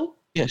Manilow?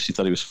 Yeah, she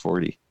thought he was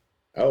 40.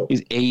 Oh,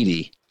 he's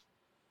 80.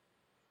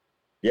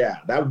 Yeah,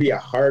 that would be a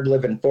hard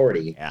living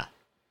 40. Yeah.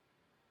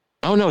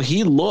 Oh no,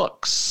 he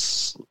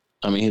looks.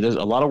 I mean, there's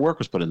a lot of work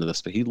was put into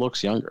this, but he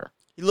looks younger.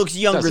 He looks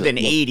younger than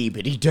 80,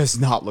 but he does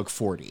not look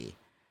 40.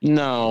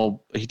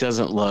 No, he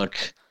doesn't look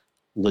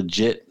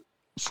legit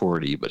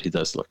 40, but he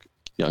does look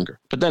younger.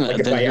 But then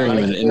hearing him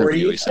in an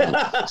interview, he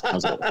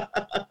sounds old.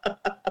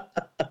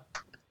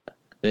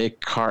 They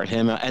cart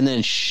him out. And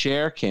then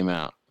Cher came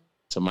out.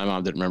 So my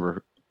mom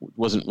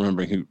wasn't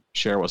remembering who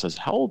Cher was. I said,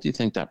 how old do you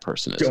think that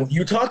person is? Don't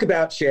you talk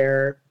about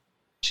Cher.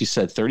 She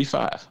said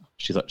 35.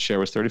 She thought Cher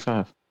was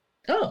 35.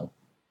 Oh.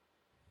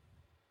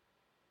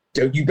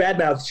 Don't you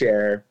badmouth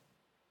Cher.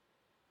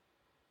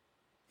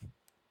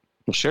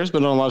 Well, Cher's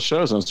been on a lot of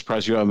shows. I'm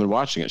surprised you haven't been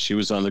watching it. She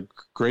was on the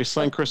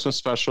Graceland Christmas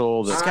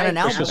special, the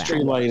Christmas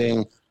tree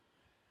lighting.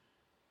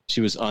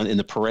 She was in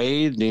the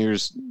parade, New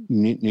Year's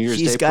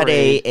She's Day got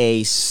parade.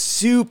 a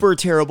super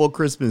terrible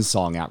Christmas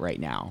song out right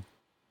now.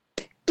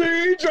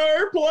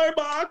 DJ, play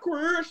my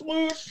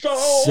Christmas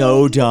song.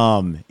 So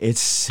dumb.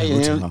 It's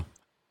so dumb.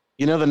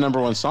 You know the number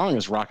one song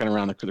is "Rocking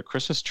Around the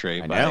Christmas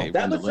Tree." I know.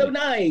 That was so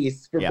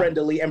nice for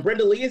Brenda Lee, and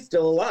Brenda Lee is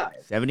still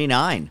alive.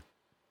 79.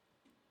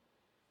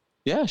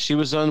 Yeah, she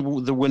was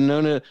on the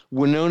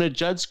Winona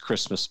Judd's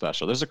Christmas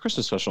special. There's a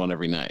Christmas special on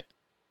every night.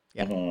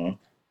 Yeah.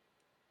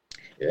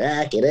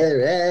 Rocking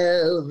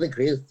around the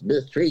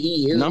Christmas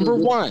tree. Number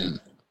one.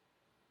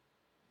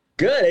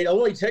 Good. It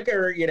only took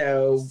her,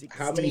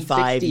 how many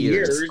 60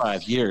 years?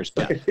 5 years.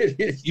 But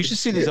you should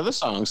see these other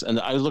songs. And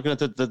I was looking at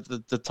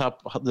the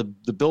top,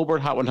 the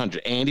Billboard Hot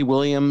 100. Andy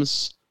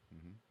Williams,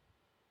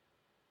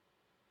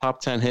 top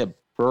 10 hit.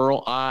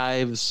 Burl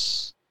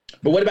Ives.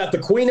 But what about the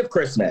Queen of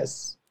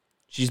Christmas?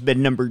 She's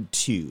been number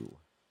 2.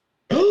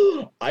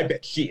 I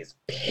bet she is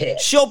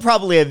pissed. She'll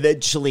probably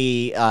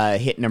eventually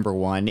hit number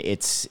 1.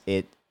 It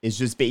is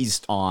just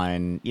based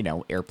on,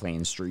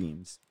 airplane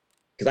streams.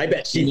 Because I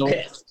bet she's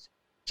pissed.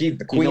 She's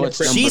the Queen of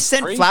Christmas. She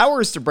sent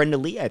flowers to Brenda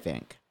Lee, I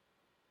think.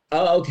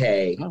 Oh,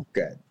 okay. Oh.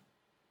 Good.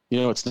 You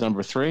know what's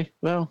number 3?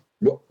 Well,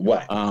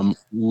 what?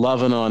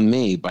 "Lovin' on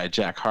Me" by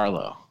Jack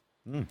Harlow.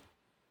 Mm.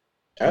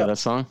 You know that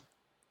song?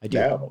 I do.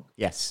 No.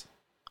 Yes.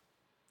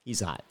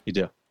 He's hot. You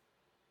do.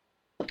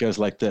 It goes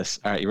like this.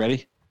 All right, you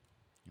ready?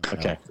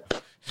 Okay.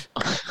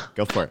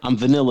 Go for it. I'm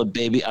vanilla,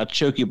 baby. I'll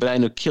choke you, but I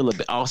know killer.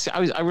 Oh, see,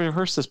 I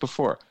rehearsed this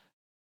before.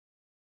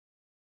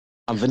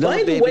 I'm vanilla, By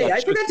the baby. way,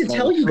 I forgot to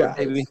tell you guys.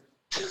 Baby.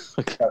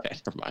 Okay,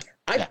 never mind.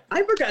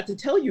 I forgot to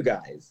tell you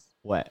guys.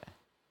 What?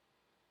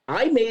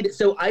 I made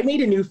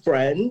a new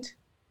friend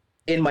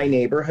in my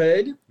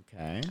neighborhood.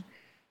 Okay.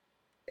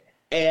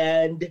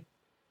 And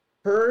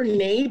her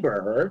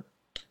neighbor,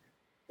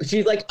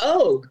 she's like,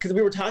 oh, because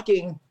we were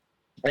talking,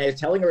 and I was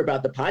telling her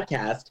about the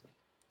podcast,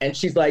 and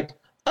she's like,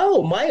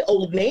 oh, my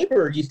old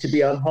neighbor used to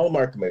be on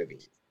Hallmark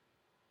movies.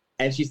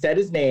 And she said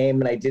his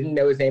name, and I didn't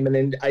know his name, and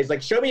then I was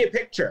like, show me a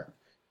picture.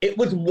 It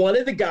was one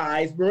of the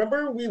guys.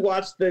 Remember we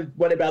watched the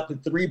one about the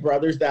three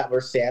brothers that were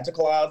Santa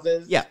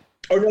Clauses? Yeah.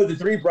 Or no, the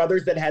three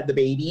brothers that had the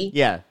baby?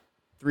 Yeah.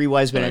 Three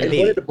wise men and a It's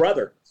baby. one of the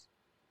brothers.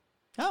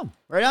 Oh,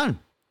 right on.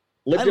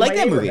 Lived I in like my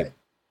that movie. neighborhood.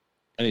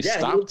 And he Yeah,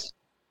 stopped.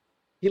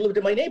 He lived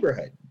in my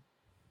neighborhood.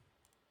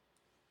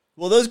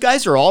 Well, those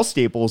guys are all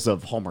staples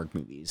of Hallmark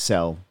movies,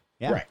 so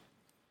yeah.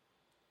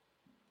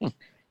 Right.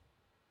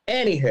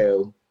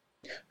 Anywho,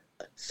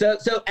 so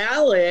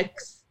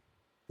Alex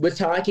was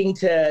talking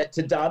to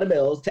Donna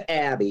Mills, to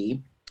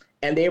Abby,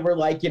 and they were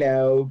like,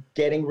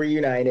 getting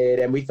reunited,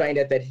 and we find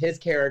out that his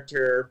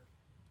character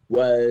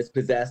was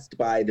possessed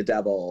by the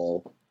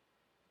devil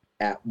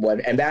at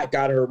one, and that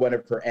got her one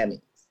of her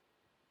Emmys.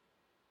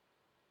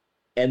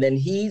 And then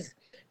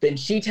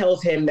she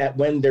tells him that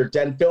when they're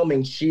done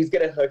filming, she's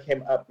gonna hook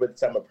him up with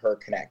some of her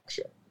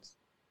connections.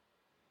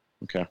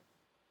 Okay.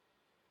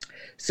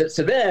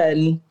 So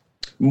then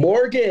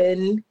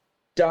Morgan,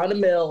 Donna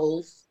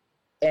Mills,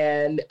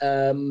 and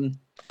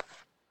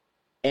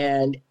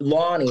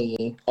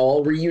Lonnie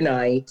all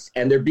reunite,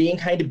 and they're being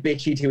kind of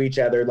bitchy to each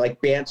other, like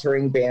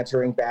bantering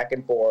back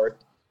and forth.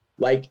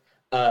 Like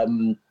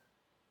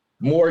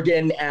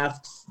Morgan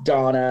asks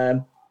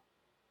Donna,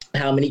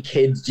 how many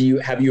kids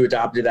have you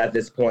adopted at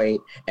this point?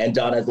 And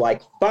Donna's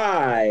like,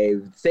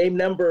 5, same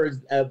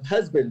numbers of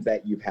husbands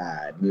that you've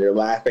had. And they're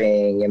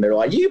laughing, and they're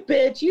like, you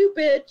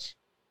bitch.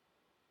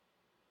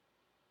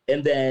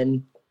 And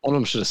then one of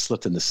them should have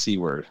slipped in the C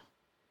word.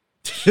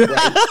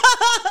 right,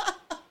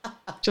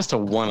 Just to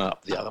one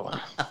up the other one.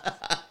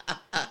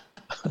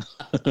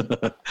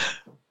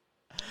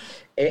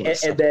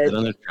 and then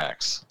on the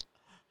tracks.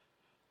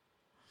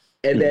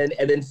 and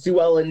then Sue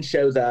Ellen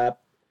shows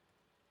up,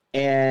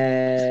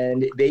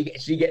 and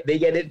she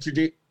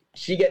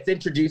gets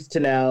introduced to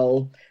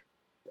Nell,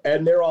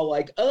 and they're all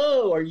like,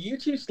 oh, are you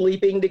two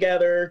sleeping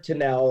together? To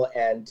Nell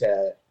and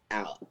to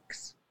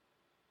Alex.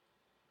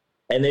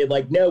 And they're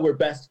like, no, we're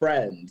best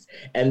friends.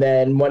 And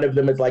then one of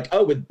them is like,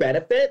 oh, with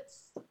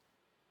benefits?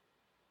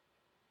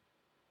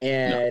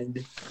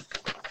 And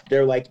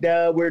they're like,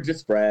 no, we're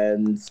just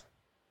friends.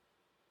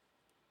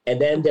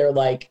 And then they're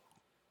like,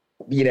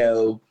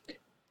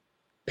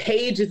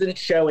 Paige isn't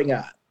showing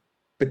up.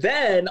 But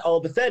then all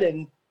of a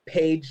sudden,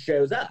 Paige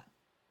shows up.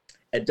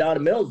 And Donna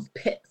Mills is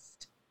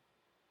pissed.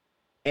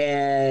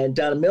 And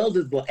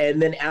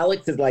then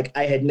Alex is like,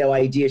 I had no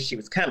idea she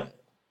was coming.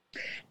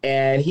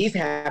 And he's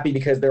happy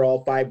because they're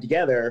all 5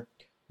 together.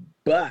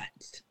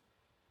 But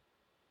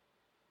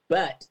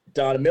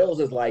Donna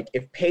Mills is like,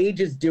 if Paige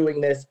is doing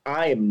this,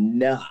 I am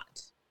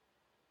not.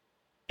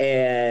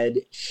 And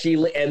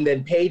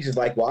then Paige is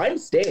like, well, I'm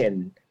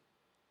staying.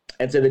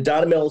 And so the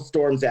Donna Mills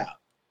storms out.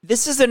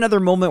 This is another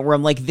moment where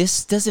I'm like,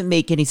 this doesn't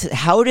make any sense.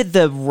 How did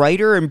the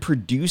writer and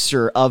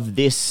producer of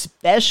this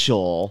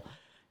special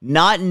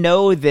not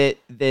know that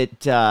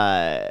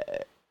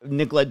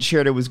Nicolette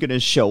Sheridan was going to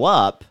show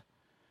up?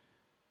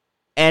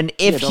 And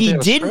if he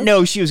didn't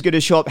know she was going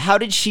to show up, how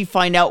did she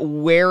find out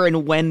where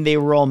and when they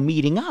were all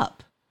meeting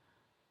up?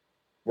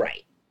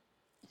 Right.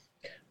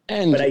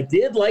 And but I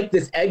did like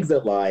this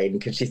exit line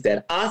because she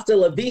said, hasta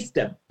la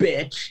vista,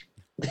 bitch.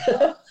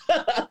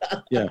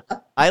 Yeah.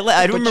 I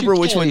don't remember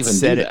which one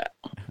said it. That.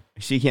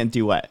 She can't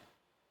do what?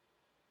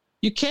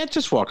 You can't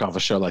just walk off a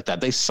show like that.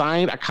 They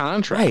signed a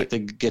contract. Right. They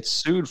get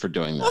sued for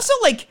doing that. Also,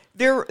 like,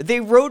 they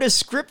wrote a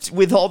script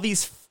with all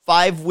these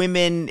 5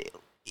 women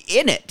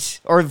in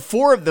it, or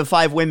 4 of the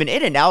 5 women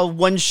in it. Now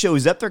one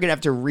shows up, they're gonna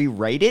have to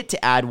rewrite it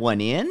to add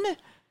one in.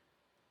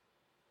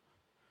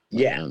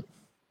 Yeah,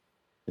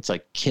 it's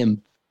like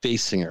Kim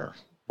Basinger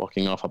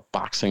walking off a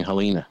boxing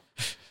Helena.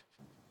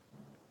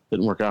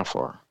 Didn't work out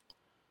for her.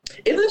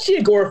 Isn't she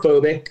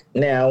agoraphobic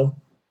now?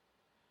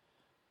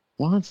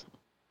 What?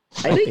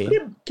 I think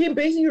Kim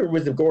Basinger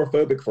was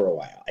agoraphobic for a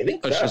while. I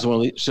think so. She doesn't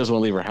want to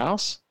leave her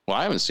house. Well,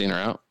 I haven't seen her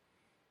out.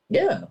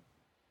 Yeah,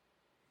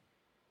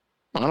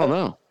 I don't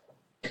know.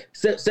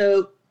 So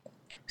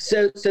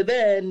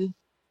then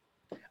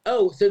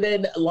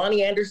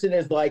Lonnie Anderson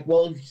is like,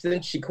 well,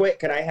 since she quit,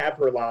 can I have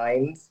her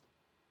lines?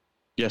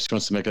 Yeah, she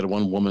wants to make it a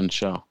 1-woman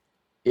show.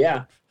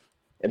 Yeah.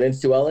 And then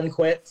Sue Ellen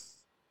quits.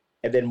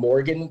 And then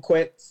Morgan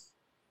quits.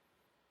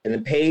 And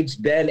then Paige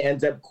then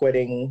ends up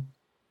quitting.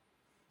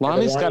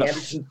 Lonnie's got a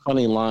Anderson-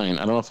 funny line.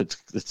 I don't know if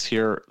it's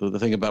here. The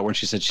thing about when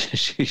she said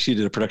she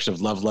did a production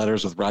of Love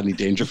Letters with Rodney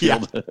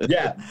Dangerfield.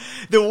 Yeah.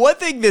 The one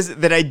thing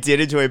that I did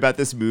enjoy about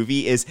this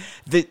movie is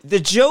the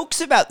jokes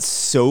about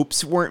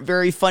soaps weren't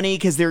very funny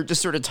because they're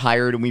just sort of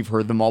tired and we've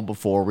heard them all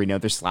before. We know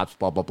there's slaps,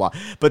 blah, blah, blah.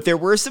 But there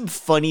were some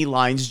funny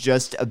lines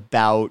just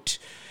about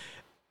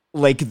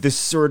like the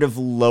sort of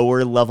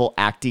lower level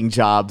acting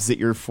jobs that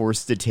you're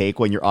forced to take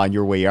when you're on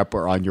your way up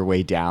or on your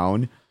way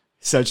down,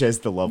 such as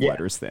the Love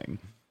Letters thing.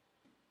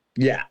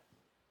 Yeah.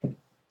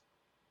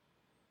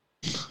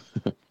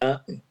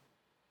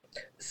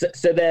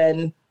 So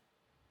then,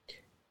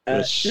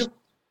 go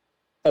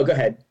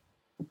ahead.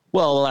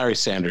 Well, the Larry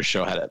Sanders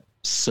Show had a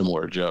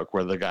similar joke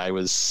where the guy who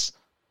was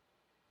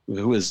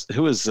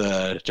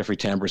Jeffrey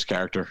Tambor's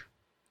character?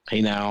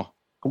 Hey now,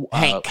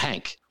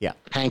 Hank. Yeah,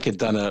 Hank had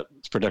done a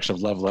production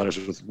of Love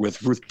Letters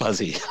with Ruth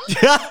Buzzy.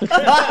 The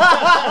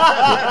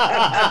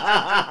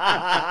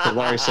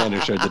Larry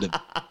Sanders Show did it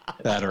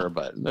better,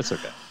 but that's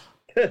okay.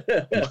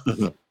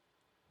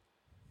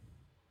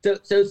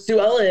 So Sue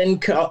Ellen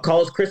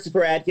calls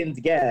Christopher Atkins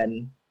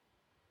again,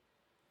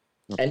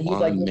 and he's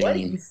like, "Why don't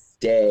you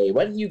stay?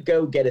 Why don't you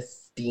go get a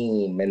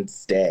steam and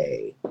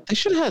stay?" They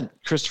should have had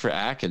Christopher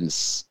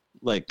Atkins.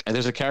 Like,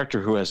 there's a character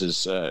who has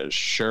his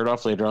shirt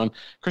off later on.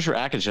 Christopher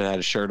Atkins should have had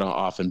his shirt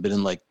off and been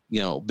in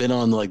been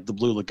on like the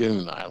Blue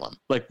Lagoon Island,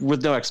 like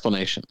with no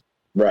explanation.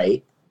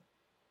 Right.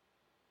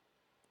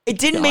 It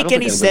didn't make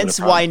any sense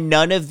why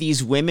none of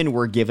these women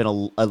were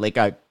given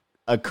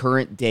a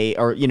current day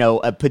or,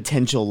 a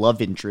potential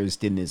love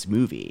interest in this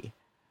movie.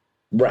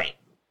 Right.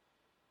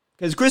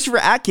 Because Christopher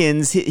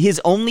Atkins, his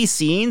only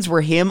scenes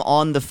were him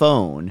on the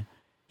phone.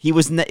 He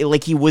was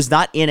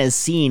not in a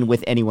scene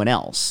with anyone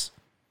else.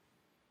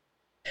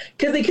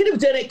 Because they could have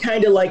done it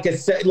kind of like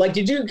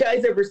did you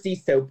guys ever see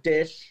Soap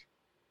Dish?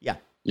 Yeah.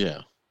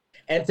 Yeah.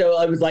 And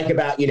so it was like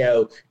about,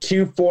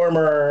 two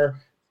former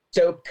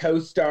soap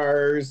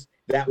co-stars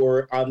that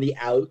were on the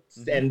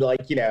outs, and they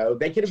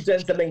could have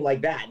done something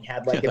like that and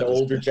had an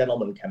older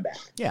gentleman come back.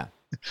 Yeah.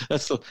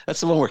 That's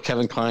the one where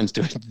Kevin Kline's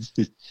doing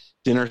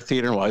dinner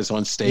theater while he's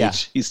on stage. Yeah.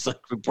 He's like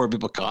pour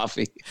people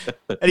coffee.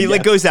 And he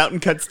goes out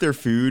and cuts their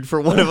food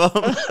for one of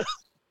them.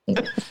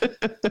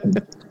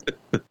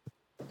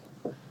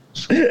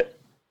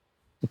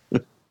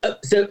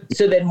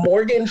 So then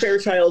Morgan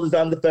Fairchild is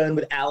on the phone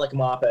with Alec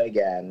Mappa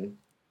again.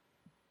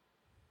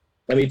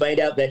 And we find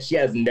out that she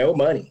has no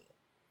money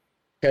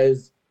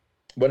because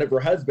one of her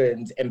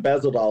husbands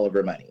embezzled all of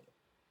her money.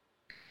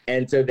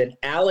 And so then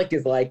Alec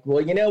is like, well,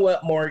 you know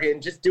what,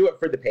 Morgan, just do it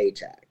for the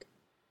paycheck.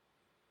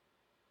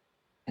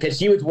 Because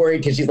she was worried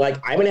because she's like,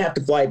 I'm going to have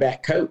to fly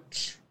back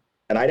coach.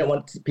 And I don't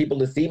want people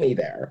to see me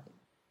there.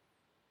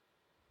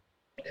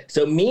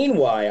 So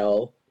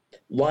meanwhile,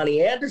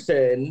 Lonnie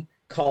Anderson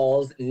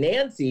calls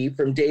Nancy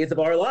from Days of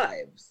Our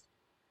Lives.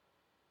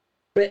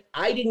 But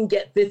I didn't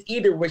get this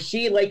either. Was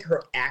she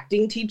her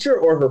acting teacher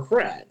or her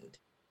friend?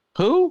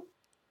 Who?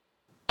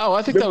 Oh,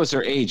 I think that was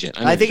her agent.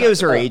 I think it was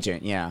her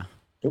agent, yeah.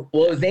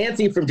 Well, it was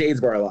Nancy from Days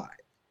of Our Lives.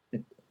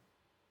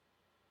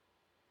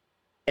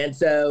 And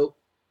so...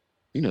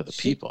 You know the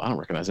people. I don't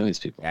recognize any of these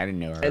people. I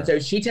didn't know her. And so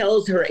she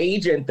tells her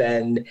agent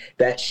then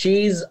that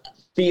she's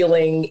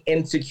feeling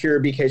insecure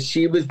because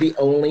she was the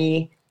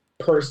only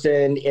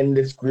person in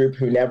this group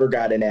who never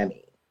got an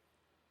Emmy.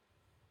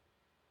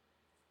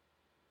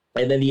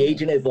 And then the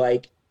agent is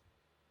like,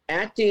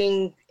 an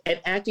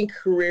acting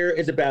career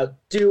is about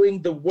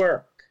doing the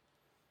work.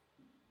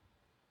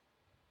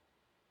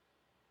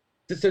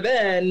 So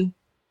then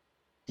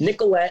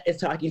Nicolette is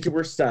talking to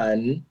her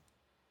son.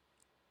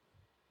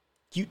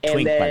 Cute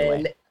twink, by the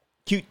way.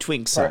 Cute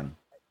twink son.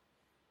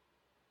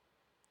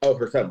 Oh,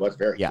 her son was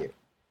very cute.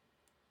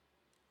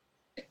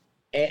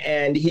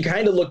 And he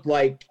kind of looked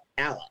like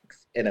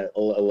Alex in a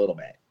little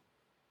bit.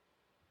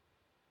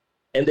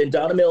 And then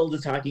Donna Mills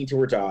is talking to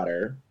her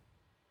daughter.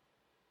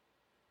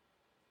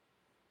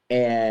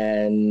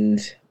 And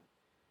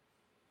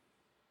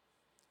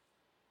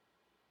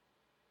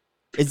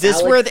is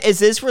this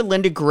where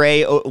Linda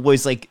Gray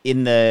was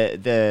in the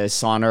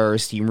sauna or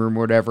steam room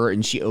or whatever,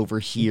 and she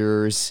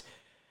overhears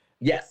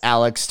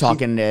Alex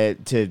talking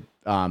to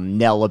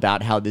Nell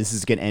about how this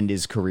is going to end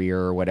his career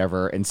or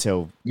whatever, and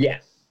so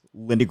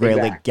Linda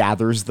Gray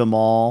gathers them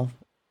all.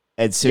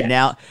 And so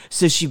now,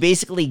 so she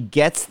basically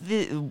gets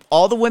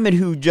all the women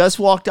who just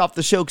walked off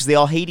the show because they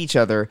all hate each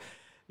other.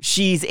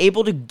 She's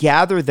able to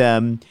gather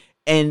them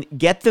and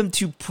get them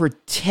to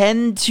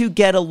pretend to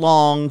get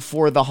along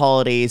for the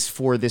holidays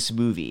for this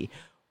movie.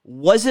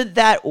 Wasn't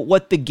that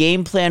what the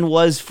game plan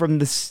was from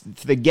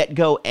the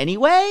get-go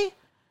anyway?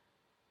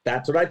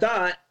 That's what I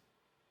thought.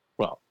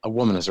 Well, a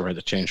woman has a right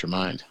to change her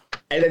mind.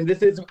 And then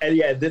this is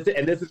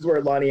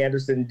where Lonnie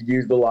Anderson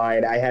used the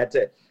line,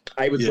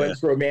 I was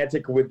once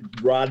romantic with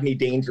Rodney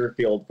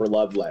Dangerfield for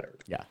Love Letters.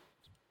 Yeah.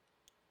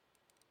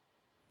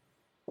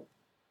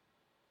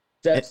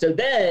 So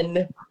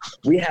then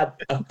we have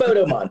a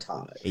photo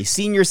montage. A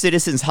senior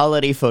citizens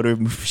holiday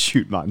photo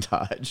shoot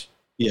montage.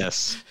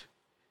 Yes.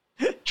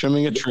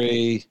 Trimming a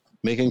tree,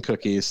 making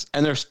cookies,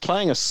 and they're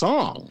playing a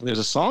song. There's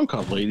a song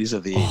called "Ladies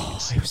of the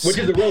 '80s," which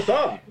is a real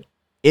song.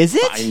 Is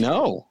it? I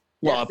know.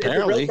 Well, Yes,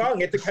 apparently, it's a real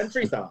song. It's a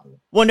country song.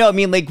 Well, no, I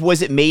mean, like,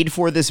 was it made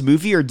for this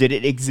movie or did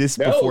it exist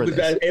before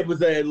this? It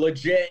was a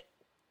legit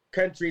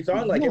country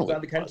song. Like, it was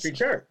on the country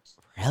charts.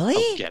 Really?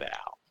 Oh, get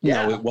out.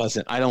 Yeah. No, it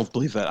wasn't. I don't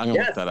believe that. I'm going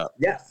to look that up.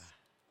 Yes.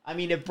 I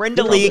mean, if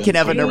Brenda Lee can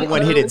have a number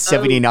one hit at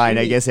 79,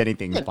 I guess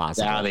anything's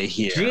possible. Out of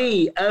here.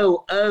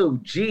 Google. Google.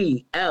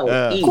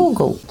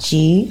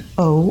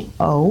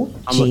 Google.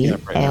 I'm looking it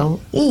up right now.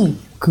 Google.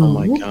 Oh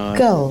my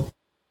God.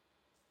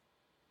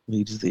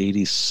 Ladies of the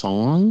 80s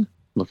song?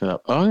 Look it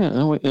up. Oh, yeah.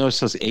 No, wait, no, it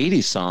says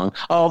 80s song.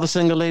 Oh, the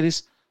single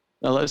ladies.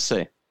 Now, let's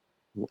see.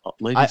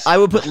 Ladies. I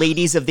would put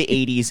ladies of the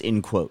 80s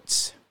in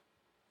quotes.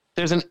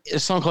 There's a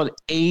song called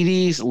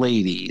 80s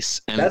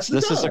Ladies. And That's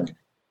the song.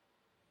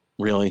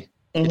 Really?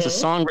 It's a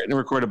song written and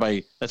recorded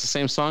by, that's the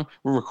same song,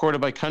 recorded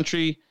by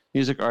country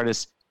music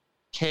artist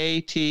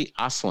K.T.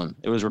 Oslin.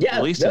 It was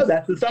released in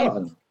that's the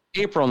song.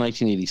 April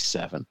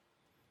 1987.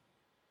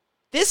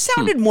 This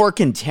sounded more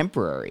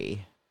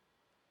contemporary.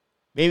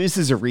 Maybe this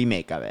is a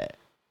remake of it.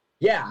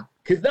 Yeah,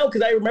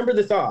 because I remember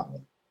the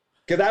song.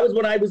 Because that was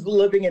when I was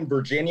living in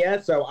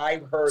Virginia, so I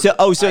heard. So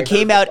it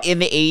came out in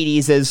the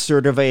 80s as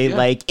sort of a,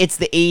 like, it's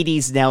the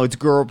 80s now, it's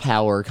girl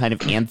power kind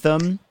of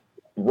anthem.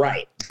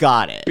 Right.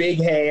 Got it. Big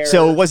hair.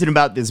 So it wasn't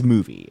about this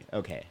movie.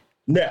 Okay.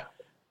 No.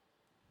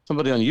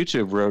 Somebody on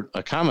YouTube wrote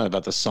a comment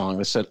about the song.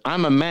 They said,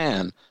 "I'm a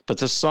man, but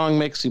this song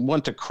makes me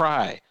want to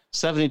cry.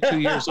 72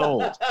 years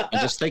old.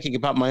 I'm just thinking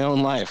about my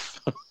own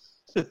life."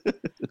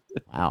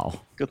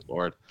 Wow. Good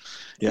Lord.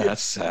 Yeah,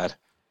 that's sad.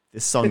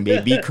 This song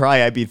made me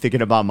cry. I'd be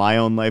thinking about my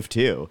own life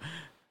too.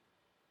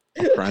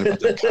 I'm crying about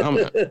that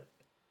comment.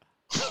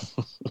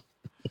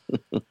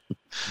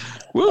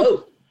 Woo.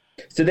 Oh.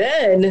 So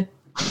then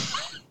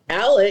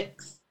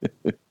Alex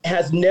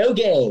has no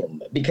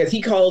game because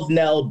he calls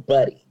Nell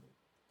buddy.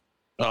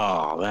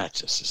 Oh, that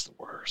just is the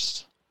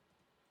worst.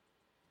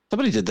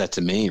 Somebody did that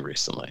to me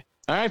recently.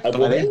 All right, A buddy.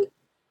 woman?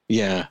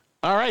 Yeah.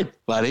 All right,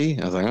 buddy.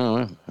 I was like,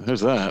 oh,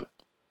 who's that?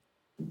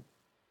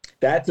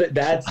 That's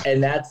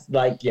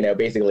like,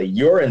 basically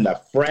you're in the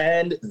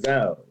friend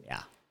zone.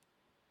 Yeah.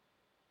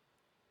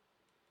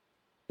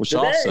 Which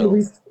So then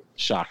also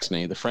shocks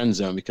me, the friend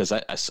zone, because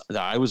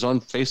I was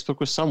on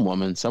Facebook with some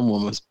woman. Some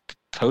woman was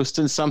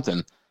posting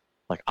something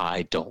like,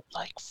 "I don't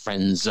like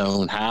friend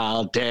zone.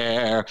 How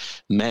dare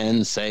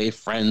men say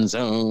friend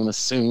zone?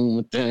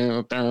 Assume."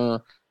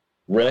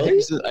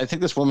 Really? I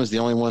think this woman's the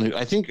only one who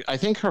I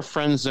think her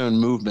friend zone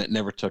movement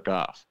never took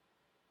off.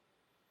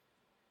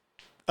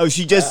 Oh,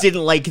 she just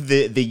didn't like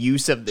the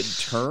use of the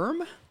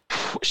term?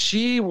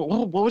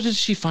 What did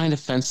she find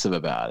offensive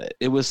about it?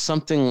 It was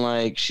something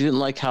like she didn't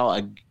like how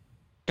a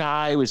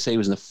guy would say he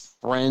was in the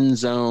friend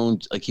zone,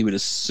 like he would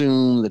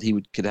assume that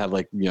he could have,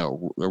 like,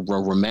 a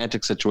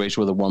romantic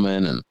situation with a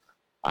woman, and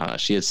I don't know,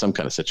 she had some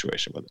kind of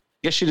situation with it. I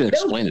guess she didn't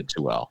explain it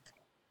too well.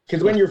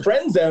 Because when you're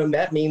friend zone,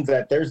 that means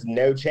that there's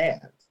no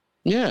chance.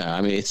 Yeah,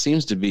 I mean, it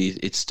seems to be.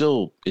 It's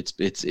still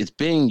it's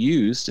being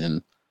used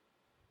in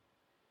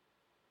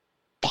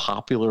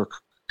popular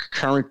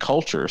current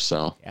culture.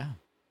 So yeah.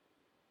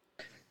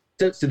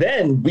 So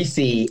then we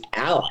see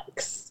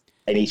Alex,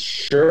 and he's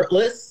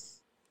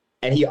shirtless,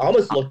 and he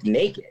almost looked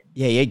naked.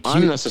 Yeah,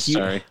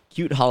 unnecessary.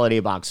 Cute holiday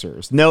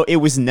boxers. No, it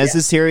was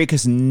necessary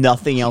because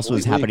nothing else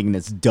was happening in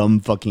this dumb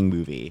fucking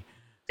movie.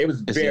 It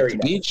was very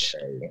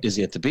necessary. Is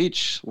he at the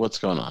beach? What's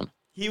going on?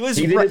 He was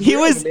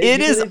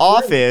in his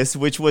office,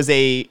 which was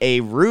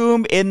a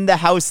room in the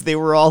house they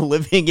were all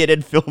living in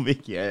and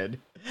filming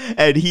in.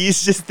 And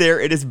he's just there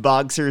in his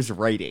boxers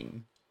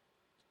writing.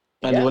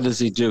 And what does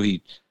he do?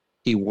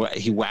 He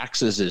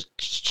waxes his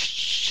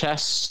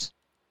chest.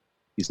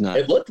 He's not.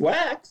 It looked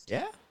waxed.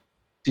 Yeah.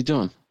 What's he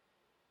doing?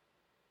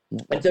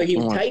 And so he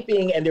was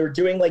typing, and they were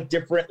doing like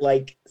different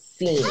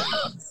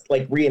scenes,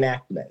 like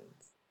reenactments.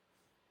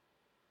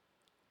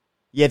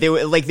 Yeah, they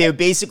would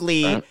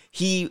basically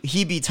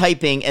he'd be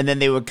typing, and then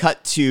they would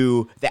cut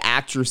to the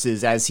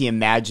actresses as he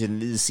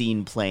imagined the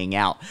scene playing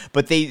out.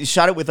 But they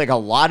shot it with like a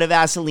lot of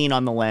Vaseline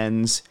on the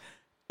lens,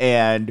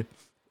 and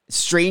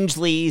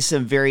strangely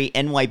some very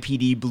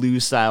NYPD Blue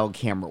style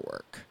camera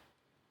work.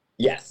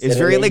 Yes, it's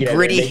very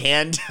gritty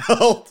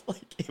handheld.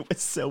 It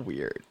was so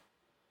weird.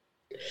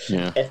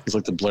 Yeah, it's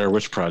like the Blair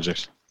Witch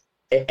Project.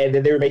 And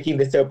then they were making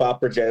the soap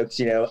opera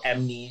jokes,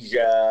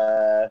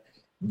 amnesia,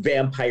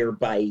 vampire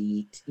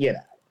bite,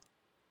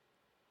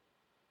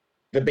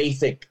 the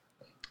basic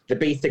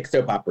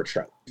soap opera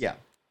trope. Yeah.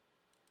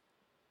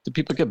 Do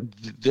people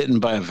get bitten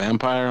by a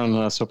vampire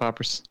on soap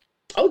operas?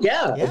 Oh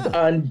yeah.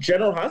 On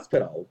General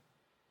Hospital.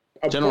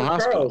 General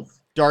Hospital.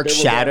 Dark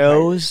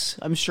Shadows,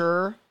 I'm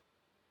sure.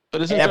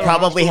 But isn't that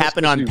probably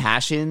happened on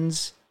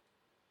Passions?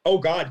 Oh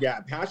God,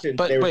 yeah, Passions.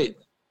 But wait.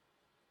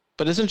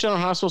 But isn't General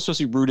Hospital supposed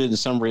to be rooted in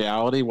some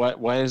reality?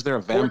 Why is there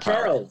a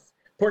vampire?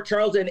 Port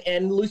Charles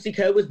and Lucy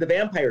Coe was the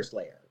vampire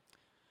slayer.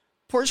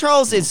 Port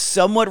Charles is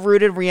somewhat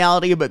rooted in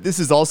reality, but this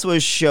is also a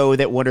show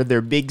that one of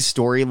their big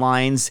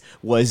storylines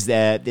was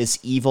that this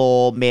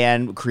evil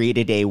man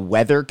created a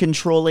weather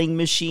controlling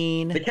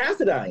machine. The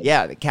Cassadines.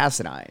 Yeah, the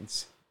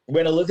Cassadines.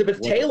 When Elizabeth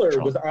Taylor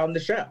was on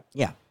the show.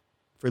 Yeah,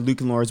 for Luke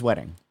and Laura's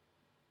wedding.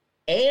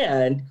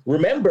 And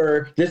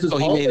remember, this was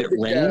also the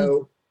rain?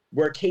 show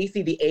where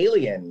Casey the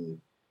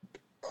alien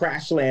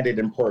crash landed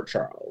in Port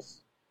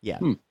Charles. Yeah.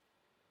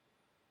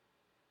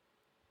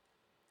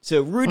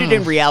 So rooted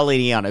in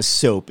reality on a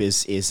soap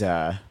is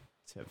a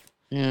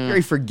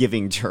very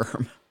forgiving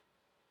term.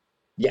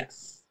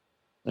 Yes.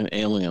 An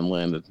alien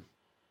landed.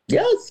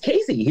 Yes,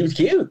 Casey. He was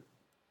cute.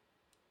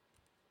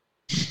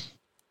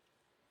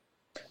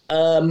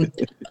 So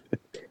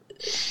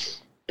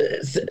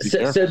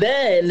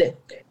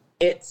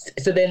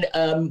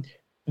then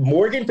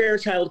Morgan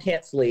Fairchild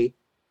can't sleep.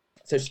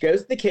 So she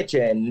goes to the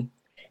kitchen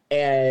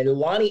and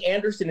Lonnie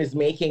Anderson is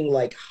making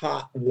like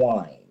hot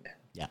wine.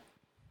 Yeah.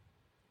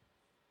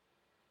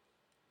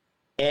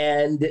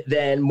 And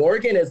then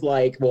Morgan is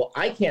like, well,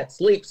 I can't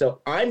sleep,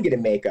 so I'm going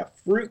to make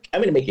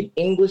an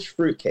English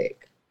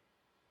fruitcake,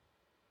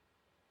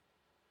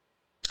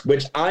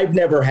 which I've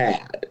never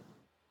had.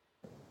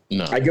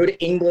 No. I go to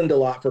England a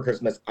lot for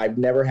Christmas. I've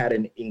never had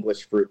an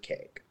English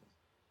fruitcake.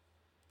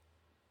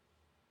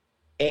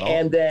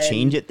 And then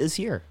change it this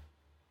year.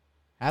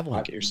 Have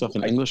one. Get yourself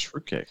an English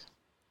fruitcake.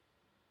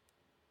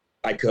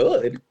 I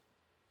could.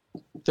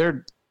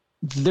 They're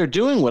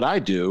doing what I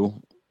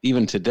do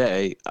even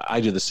today.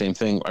 I do the same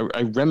thing.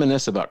 I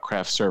reminisce about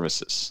craft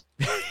services.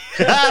 Oh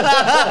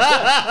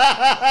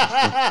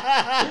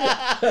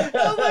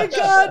my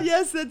God!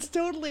 Yes, that's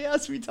totally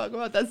us. We talk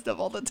about that stuff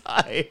all the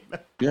time.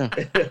 Yeah.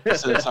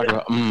 So they talk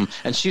about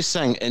and she's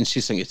saying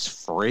it's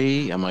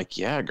free. I'm like,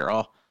 yeah,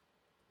 girl.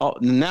 Oh,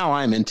 now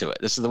I'm into it.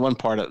 This is the one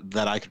part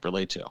that I could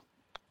relate to.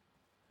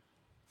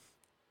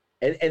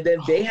 And then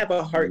they have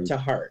a heart to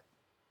heart.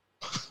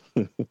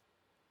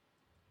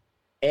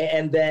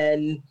 And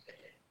then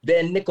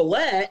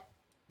Nicolette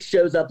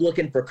shows up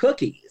looking for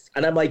cookies.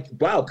 And I'm like,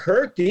 wow,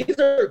 Kurt, these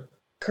are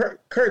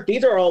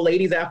all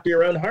ladies after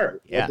your own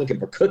heart. Yeah. Looking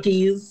for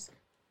cookies,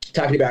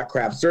 talking about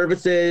craft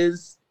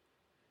services.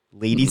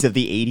 Ladies of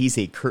the 80s,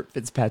 a Kurt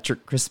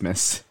Fitzpatrick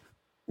Christmas.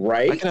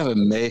 Right? I could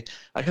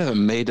have a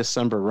May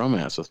December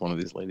romance with one of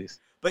these ladies.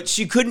 But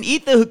she couldn't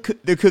eat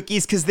the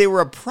cookies because they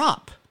were a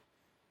prop.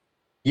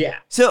 Yeah.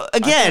 So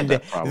again,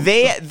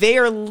 they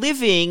are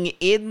living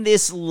in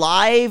this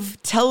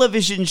live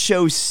television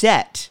show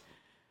set,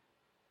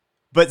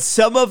 but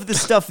some of the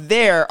stuff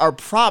there are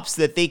props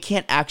that they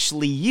can't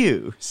actually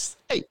use.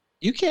 Hey,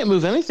 you can't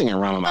move anything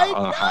around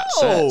on a hot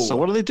set. So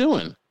what are they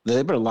doing?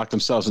 They better lock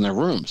themselves in their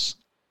rooms.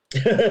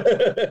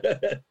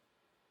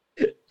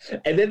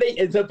 And then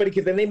it's so funny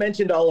because then they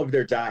mentioned all of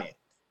their diets.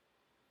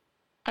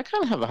 I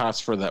kind of have a hots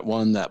for that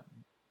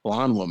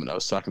blonde woman I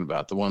was talking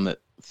about, the one that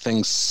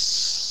things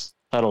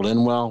settled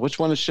in well. Which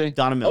one is she?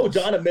 Donna Mills.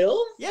 Oh, Donna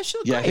Mills? Yeah, she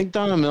looks Yeah, great. I think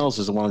Donna Mills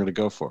is the one I'm going to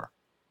go for.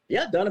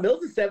 Yeah, Donna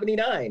Mills is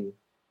 79.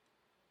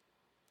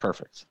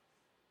 Perfect.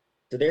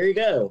 So there you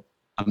go.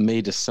 A May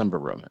December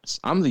romance.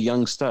 I'm the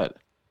young stud.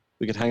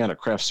 We could hang out at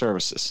craft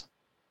services.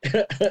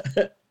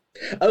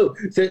 Oh,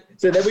 so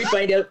then we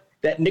find out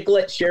that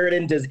Nicolette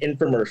Sheridan does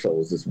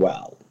infomercials as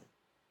well.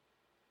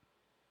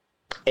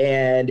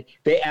 And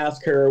they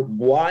ask her,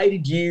 why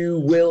did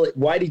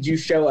you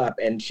show up?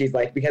 And she's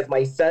like, because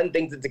my son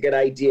thinks it's a good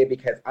idea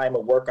because I'm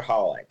a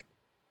workaholic.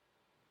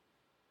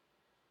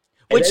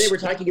 And then they were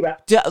talking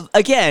about...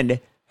 Again,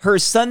 her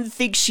son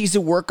thinks she's a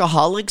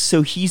workaholic,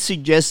 so he's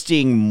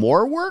suggesting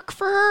more work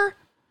for her?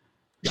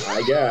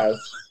 I guess.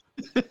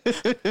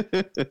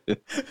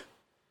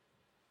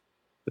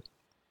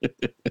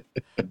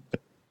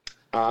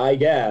 I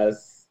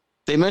guess.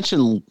 They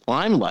mentioned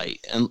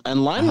Limelight, and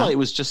Limelight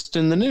was just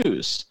in the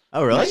news.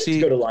 Oh, really? Let's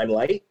go to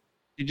Limelight.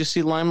 Did you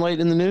see Limelight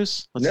in the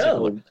news?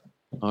 No.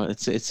 Oh,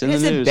 it's in It the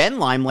news. hasn't been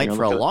Limelight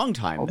for a long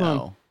time, Hold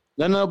though.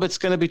 on. No, but it's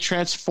going to be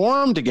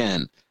transformed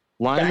again.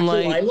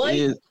 Limelight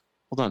is...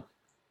 Hold on.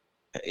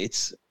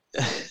 It's...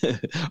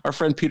 Our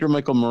friend Peter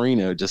Michael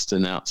Marino just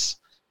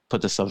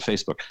put this on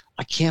Facebook.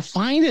 I can't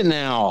find it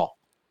now.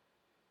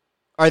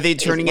 Are they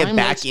turning it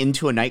back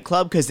into a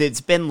nightclub? Because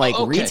it's been like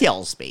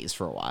retail space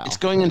for a while. It's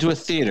going into a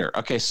theater.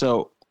 Okay,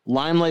 so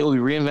Limelight will be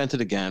reinvented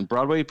again.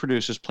 Broadway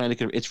producers plan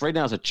to... It's right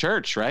now it's a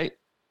church, right?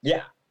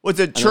 Yeah. Well, it's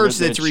a church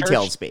that's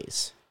retail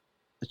space.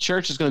 The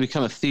church is going to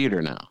become a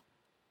theater now.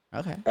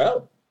 Okay.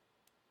 Oh.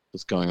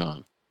 What's going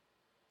on?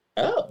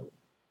 Oh.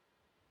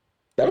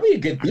 That'll be a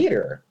good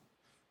theater.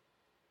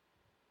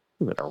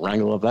 We better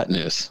wrangle up that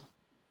news.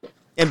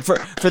 And for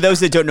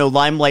those that don't know,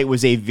 Limelight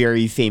was a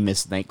very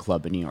famous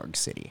nightclub in New York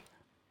City.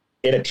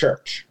 In a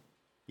church.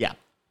 Yeah.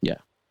 Yeah.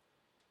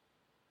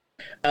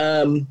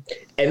 And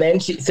then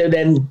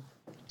then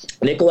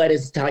Nicolette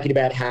is talking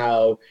about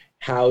how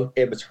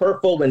it was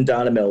hurtful when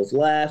Donna Mills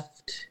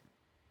left.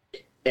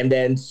 And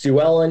then Sue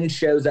Ellen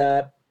shows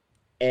up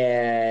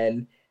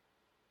and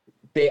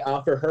they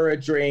offer her a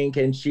drink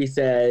and she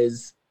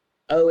says,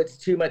 oh, it's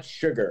too much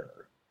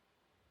sugar.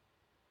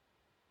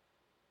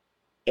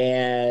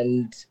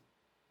 And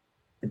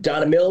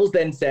Donna Mills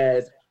then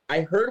says,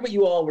 I heard what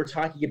you all were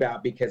talking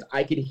about because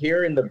I could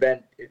hear in the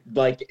vent,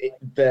 like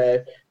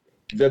the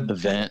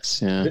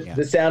vents, yeah.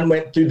 The sound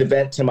went through the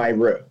vent to my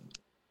room.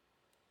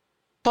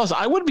 Plus,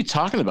 I wouldn't be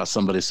talking about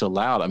somebody so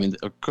loud. I mean,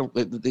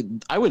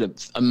 I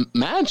would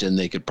imagine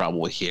they could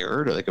probably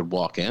hear it or they could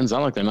walk in. It's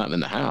not like they're not in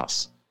the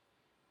house.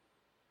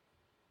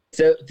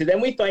 So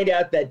then we find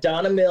out that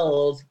Donna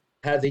Mills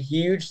has a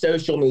huge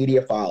social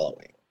media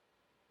following.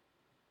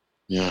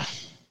 Yeah.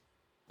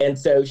 And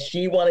so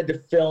she wanted to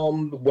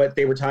film what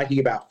they were talking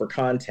about for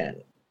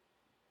content.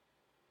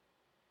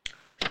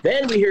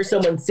 Then we hear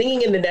someone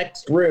singing in the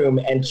next room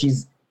and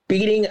she's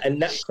beating a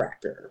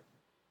nutcracker.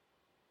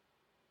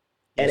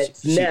 And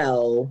it's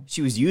Nell.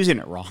 She was using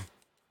it wrong.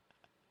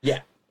 Yeah.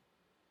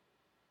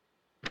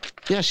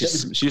 Yeah,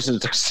 she's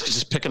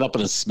just pick it up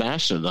and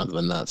smash it on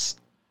the nuts.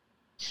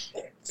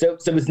 So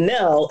it's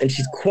Nell and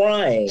she's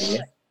crying.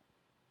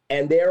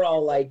 And they're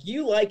all like,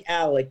 you like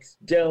Alex,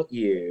 don't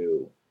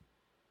you?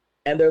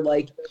 And they're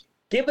like,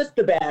 give us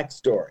the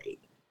backstory.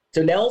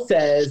 So Nell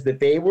says that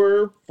they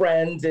were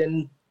friends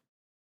in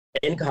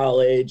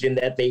college and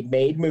that they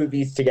made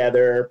movies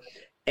together.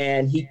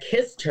 And he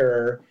kissed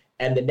her.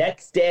 And the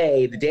next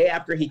day, the day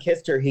after he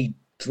kissed her, he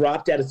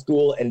dropped out of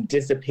school and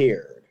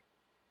disappeared.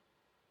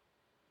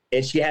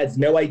 And she has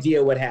no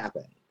idea what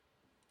happened.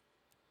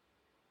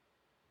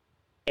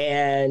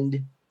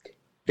 And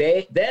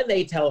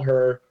they tell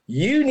her,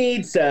 you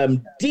need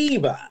some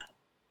diva.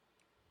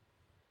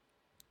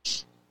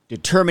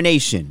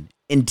 Determination,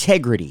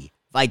 integrity,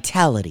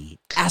 vitality,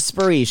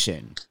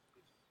 aspiration.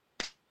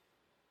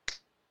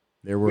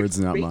 Their words,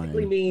 not mine.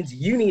 Basically means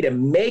you need a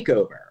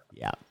makeover.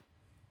 Yeah.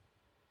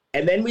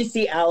 And then we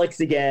see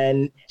Alex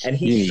again, and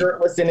he's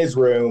shirtless in his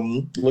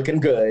room, looking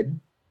good.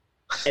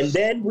 And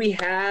then we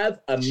have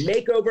a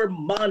makeover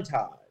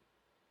montage.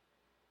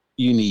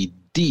 You need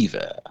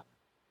diva.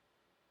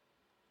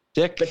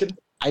 Dick,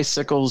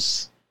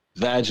 icicles,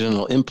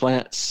 vaginal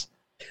implants.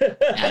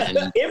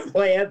 And,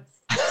 implants.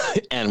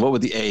 And what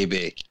would the A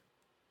be?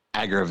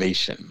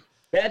 Aggravation.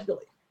 Vaginal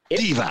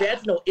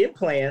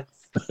implants.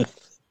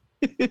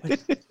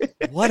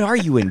 What are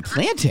you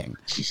implanting?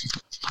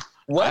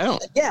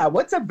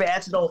 What's a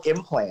vaginal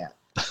implant?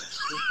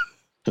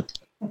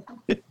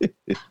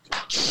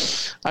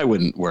 I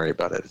wouldn't worry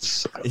about it.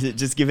 Is it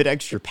just give it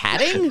extra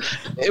padding?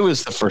 It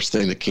was the first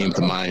thing that came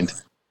to mind.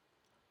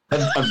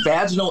 A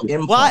vaginal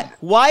implant.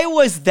 Why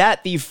was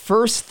that the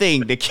first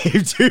thing that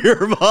came to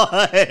your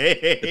mind?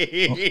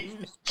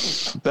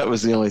 That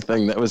was the only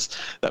thing. That was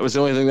the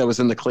only thing that was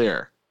in the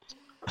clear.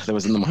 That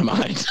was in my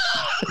mind.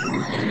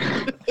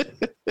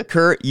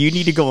 Kurt, you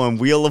need to go on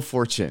Wheel of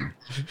Fortune.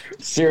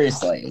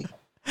 Seriously.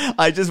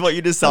 I just want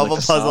you to solve a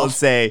puzzle and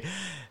say,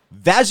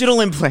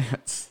 vaginal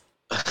implants.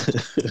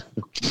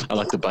 I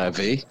like to buy a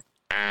V.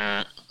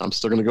 I'm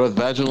still going to go with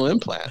vaginal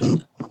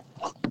implant.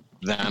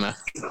 Vanna.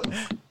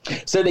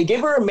 So they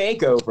give her a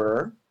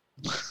makeover.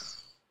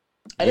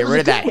 And get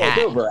rid of that hat.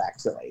 Makeover,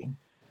 actually.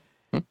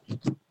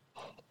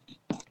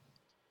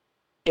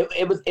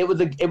 It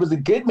was a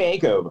good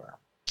makeover.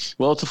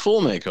 Well, it's a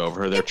full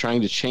makeover. They're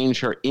trying to change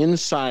her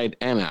inside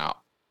and out.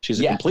 She's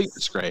a complete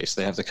disgrace.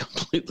 They have to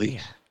completely,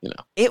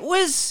 It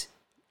was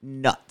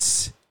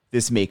nuts,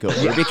 this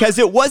makeover, because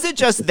it wasn't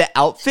just the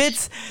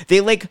outfits.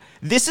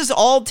 This is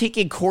all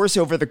taking place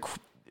over the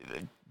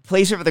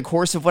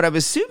course of what I'm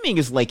assuming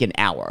is like an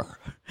hour.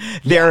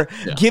 They're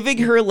giving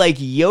her like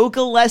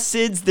yoga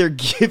lessons. They're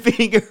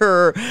giving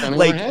her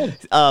like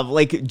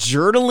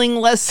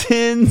journaling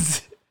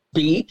lessons.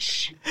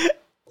 Speech.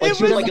 Like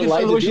she's like the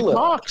way she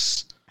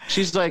talks.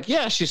 She's like,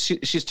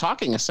 she's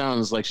talking. It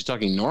sounds like she's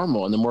talking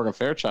normal. And then Morgan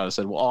Fairchild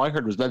said, well, all I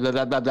heard was blah, blah,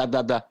 blah, blah, blah,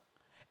 blah, blah.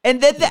 And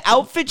then the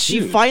outfit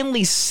she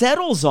finally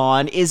settles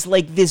on is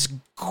like this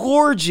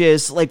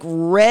gorgeous, like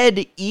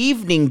red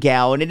evening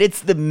gown. And it's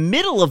the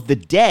middle of the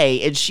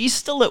day and she's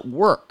still at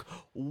work.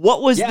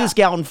 What was this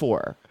gown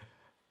for?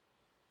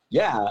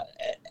 Yeah.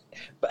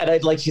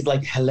 And she's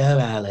like, hello,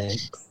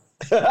 Alex.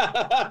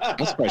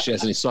 I'm surprised she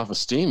has any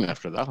self-esteem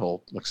after that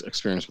whole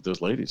experience with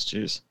those ladies.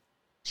 Jeez.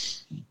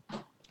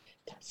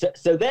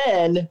 So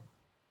then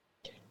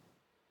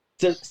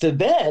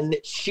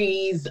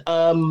she's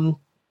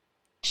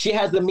she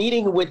has a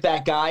meeting with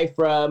that guy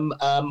from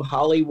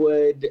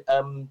Hollywood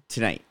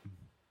Tonight.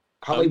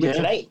 Hollywood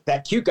Tonight.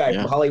 That cute guy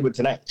from Hollywood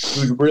Tonight,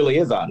 who really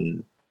is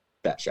on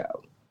that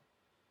show.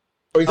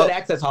 Or he's on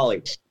Access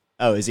Hollywood.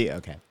 Oh, is he?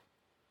 Okay.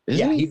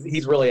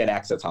 He's really on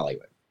Access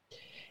Hollywood.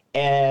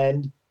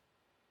 And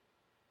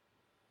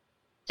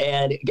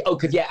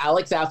because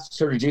Alex asked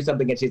her to do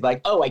something and she's like,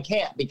 oh, I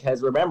can't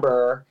because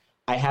remember,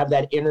 I have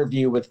that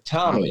interview with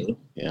Tommy.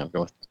 Yeah, I'm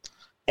going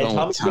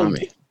with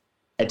Tommy.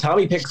 And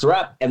Tommy picks her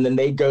up and then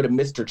they go to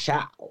Mr.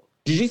 Chow.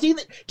 Did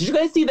you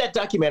guys see that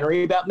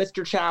documentary about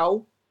Mr.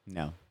 Chow?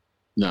 No.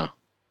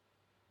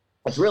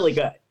 It's really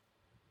good.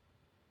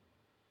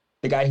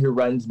 The guy who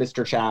runs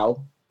Mr.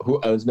 Chow, who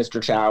owns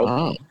Mr.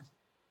 Chow.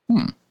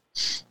 Oh.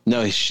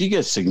 No, she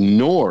gets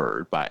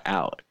ignored by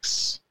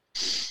Alex.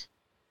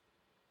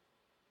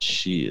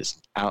 She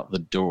is out the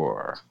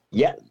door.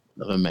 Yeah.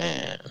 Of a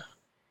man.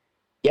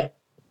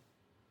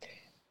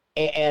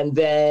 And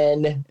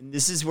then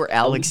this is where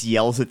Alex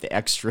yells at the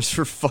extras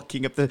for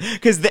fucking up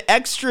because the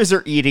extras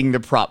are eating the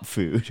prop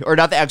food, or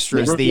not the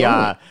extras,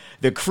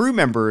 the crew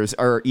members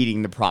are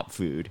eating the prop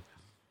food.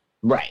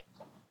 Right.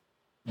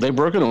 They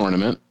broke an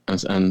ornament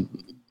and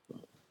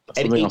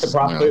eat the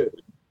prop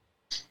food.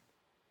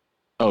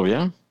 Oh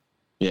yeah,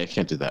 yeah.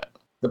 Can't do that.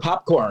 The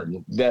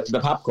popcorn, the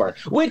popcorn,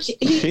 which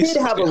he did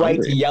have a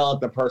right to yell at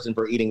the person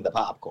for eating the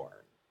popcorn.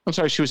 I'm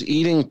sorry, she was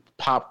eating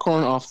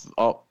popcorn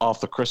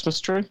off the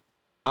Christmas tree.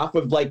 Off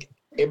of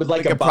it was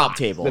like a prop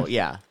table,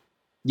 yeah.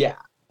 Yeah.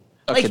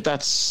 Okay,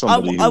 that's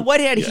somebody. On one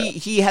hand,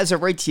 he has a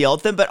right to yell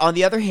at them, but on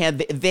the other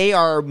hand, they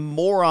are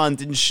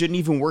morons and shouldn't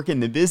even work in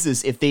the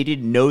business if they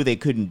didn't know they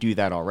couldn't do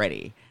that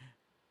already.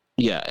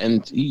 Yeah,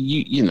 and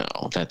you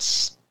know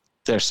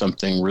there's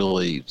something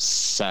really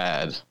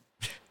sad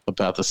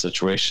about the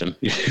situation.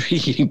 You're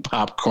eating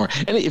popcorn,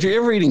 and if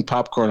you're ever eating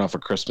popcorn off a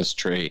Christmas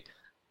tree,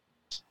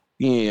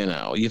 you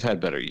know you've had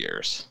better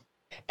years.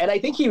 And I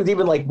think he was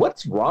even like,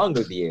 "What's wrong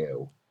with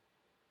you?"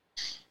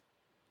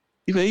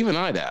 Even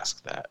I'd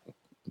ask that.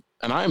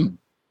 And I'm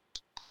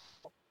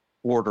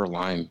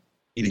borderline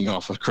eating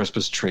off a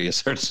Christmas tree.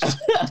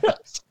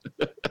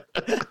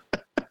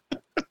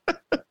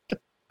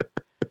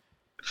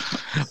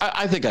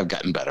 I think I've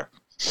gotten better.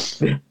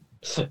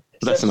 So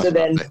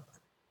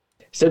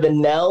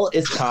then Nell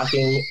is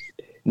talking.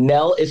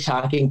 Nell is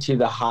talking to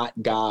the hot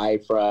guy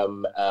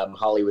from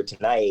Hollywood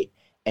Tonight,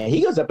 and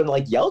he goes up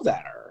and yells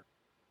at her.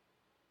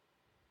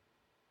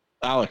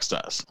 Alex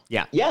does.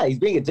 Yeah. Yeah, he's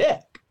being a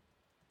dick.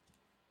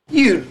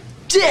 You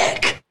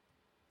dick!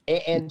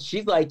 And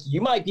she's like,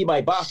 "You might be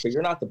my boss, but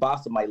you're not the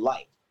boss of my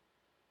life."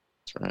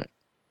 That's right.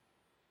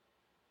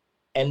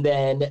 And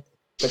then,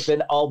 but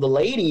then all the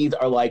ladies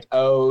are like,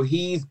 "Oh,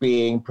 he's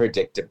being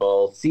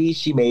predictable. See,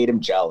 she made him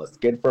jealous.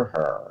 Good for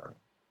her."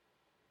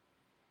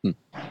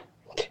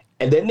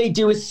 And then they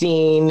do a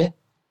scene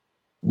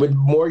with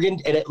Morgan,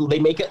 and they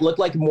make it look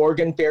like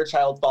Morgan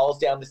Fairchild falls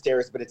down the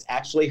stairs, but it's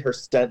actually her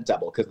stunt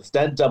double, because the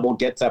stunt double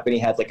gets up and he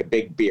has a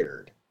big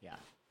beard.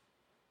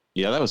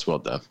 Yeah, that was well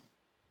done.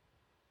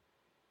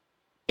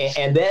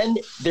 And then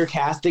they're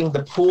casting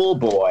the pool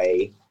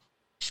boy.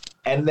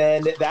 And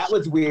then that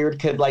was weird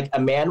because a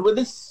man with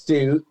a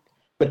suit,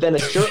 but then a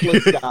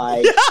shirtless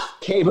guy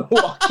came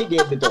walking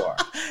in the door.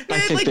 I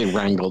think they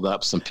wrangled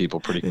up some people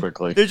pretty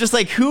quickly. They're just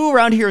who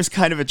around here is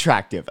kind of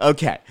attractive?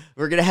 Okay,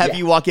 we're going to have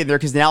you walk in there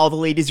because now all the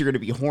ladies are going to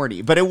be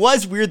horny. But it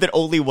was weird that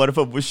only one of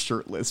them was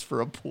shirtless for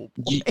a pool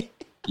boy.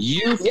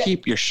 You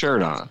keep your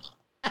shirt on.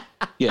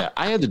 Yeah,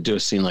 I had to do a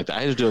scene like that.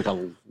 I had to do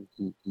a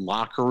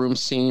locker room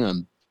scene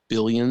on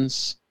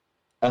Billions.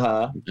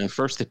 And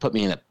first they put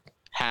me in a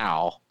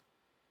towel,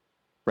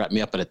 wrapped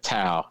me up in a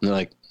towel, and they're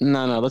like,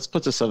 "No, let's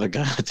put this other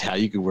guy in a towel.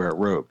 You could wear a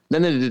robe."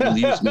 Then they didn't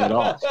use me at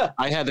all.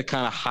 I had to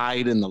kind of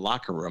hide in the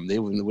locker room. They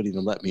wouldn't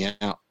even let me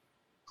out.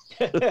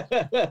 I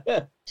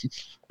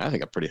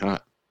think I'm pretty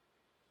hot.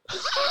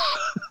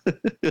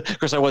 Of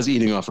course, I was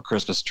eating off a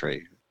Christmas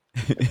tree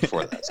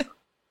before that.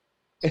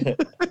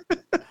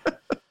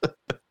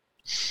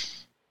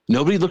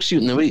 Nobody looks you.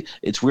 Nobody.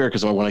 It's weird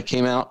because when I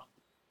came out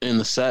in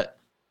the set,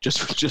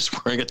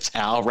 just wearing a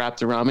towel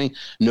wrapped around me,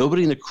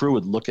 nobody in the crew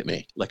would look at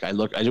me. I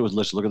would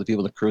just look at the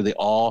people in the crew.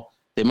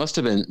 They must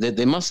have been.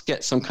 They must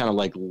get some kind of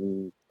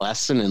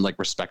lesson in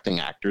respecting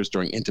actors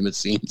during intimate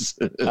scenes.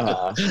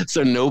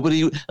 So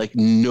nobody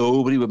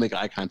would make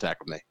eye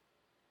contact with me.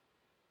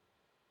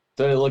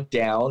 So they look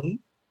down.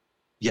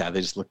 Yeah,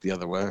 they just looked the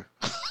other way.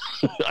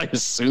 I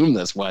assume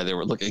that's why they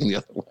were looking the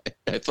other way.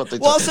 I thought they.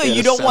 Well, also,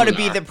 you don't want to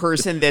be the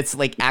person that's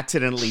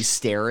accidentally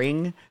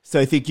staring. So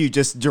I think you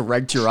just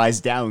direct your eyes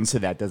down so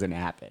that doesn't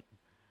happen.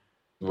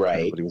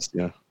 Right.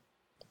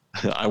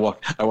 I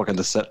walk on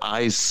the set,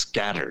 eyes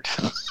scattered.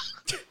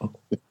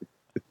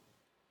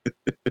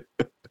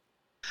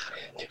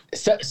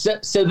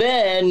 So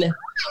then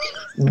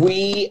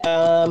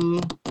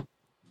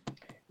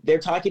they're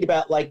talking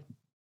about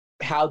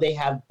how they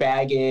have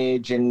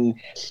baggage and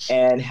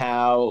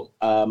how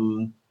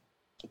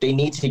they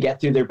need to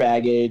get through their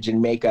baggage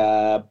and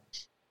makeup.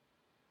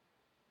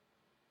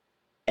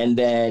 And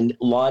then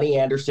Lonnie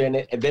Anderson,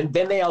 and then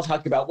they all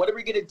talked about, what are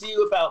we going to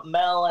do about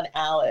Mel and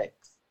Alex?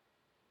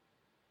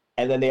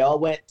 And then they all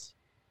went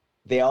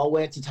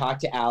to talk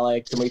to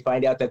Alex, and we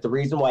find out that the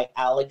reason why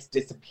Alex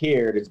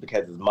disappeared is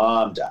because his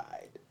mom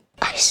died.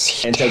 I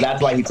see. And so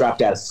that's why he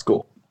dropped out of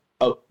school.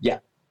 Oh, yeah,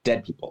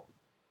 dead people.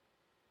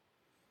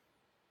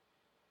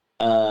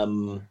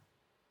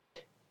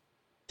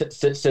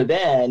 So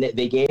then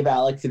they gave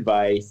Alex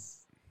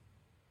advice,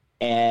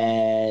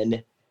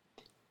 and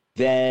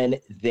then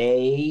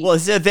they... Well,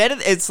 so then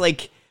it's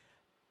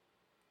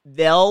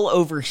Nell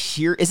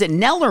overhears... Is it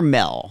Nell or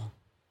Mel?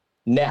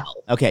 Nell.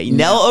 Okay,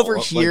 Nell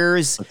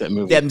overhears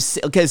them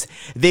because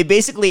they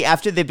basically,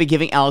 after they've been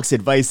giving Alex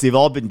advice, they've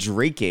all been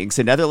drinking.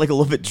 So now they're a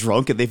little bit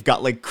drunk and they've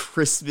got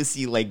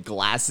Christmassy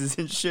glasses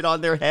and shit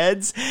on their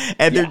heads.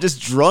 And they're just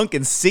drunk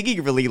and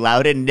singing really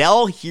loud. And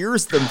Nell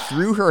hears them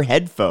through her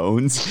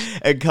headphones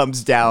and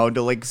comes down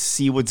to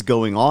see what's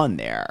going on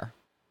there.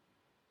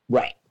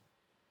 Right.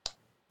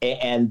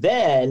 And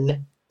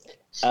then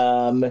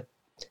Then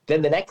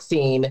the next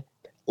scene,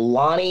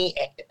 Lonnie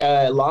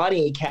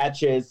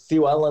catches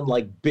Sue Ellen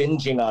like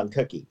binging on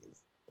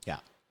cookies. Yeah.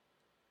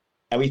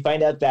 And we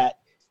find out that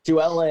Sue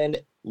Ellen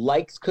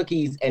likes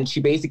cookies, and she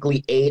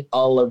basically ate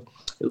all of.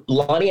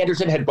 Lonnie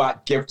Anderson had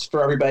bought gifts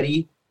for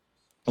everybody,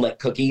 like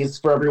cookies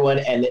for everyone,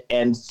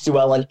 and Sue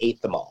Ellen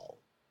ate them all.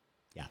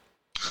 Yeah.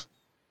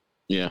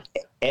 Yeah.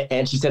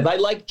 And she says, "I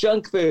like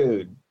junk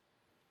food."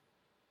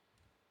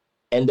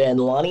 And then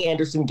Lonnie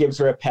Anderson gives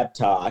her a pep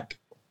talk.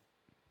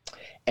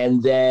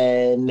 And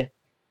then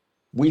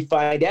we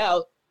find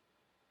out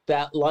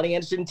that Lonnie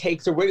Anderson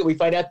takes a wig. We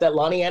find out that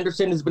Lonnie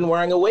Anderson has been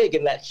wearing a wig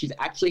and that she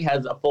actually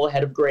has a full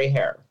head of gray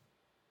hair.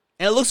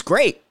 And it looks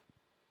great.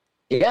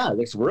 Yeah, it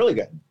looks really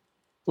good.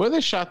 Where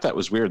they shot that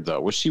was weird,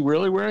 though. Was she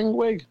really wearing a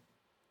wig?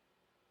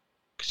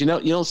 Because you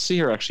don't see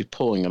her actually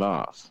pulling it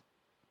off.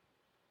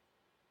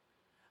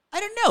 I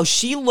don't know.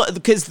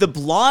 Because the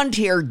blonde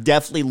hair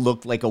definitely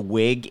looked like a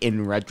wig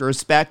in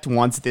retrospect.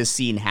 Once this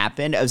scene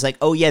happened, I was like,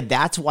 "Oh yeah,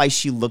 that's why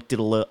she looked it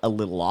a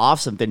little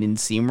off. Something didn't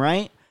seem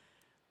right."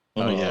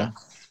 Oh yeah.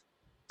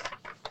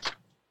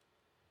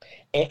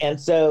 And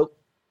so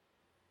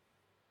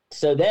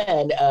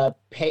then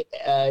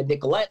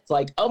Nicolette's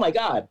like, "Oh my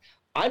God,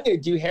 I'm going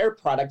to do hair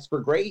products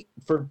for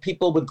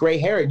people with gray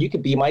hair, and you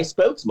could be my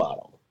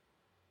spokesmodel."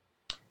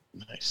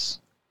 Nice.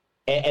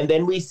 And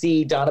then we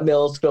see Donna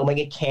Mills filming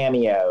a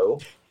cameo.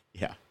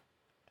 Yeah.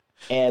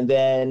 And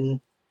then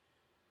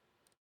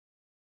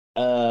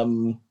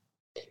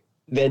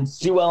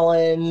Sue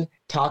Ellen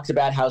talks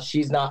about how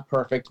she's not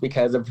perfect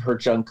because of her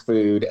junk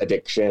food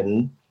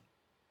addiction.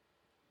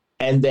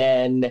 And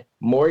then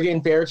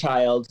Morgan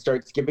Fairchild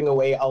starts giving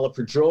away all of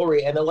her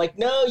jewelry. And they're like,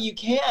 "No, you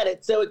can't.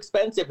 It's so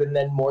expensive." And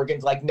then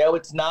Morgan's like, "No,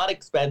 it's not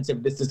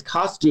expensive. This is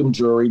costume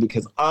jewelry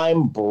because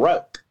I'm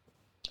broke.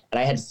 And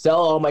I had to sell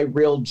all my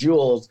real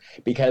jewels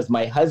because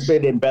my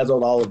husband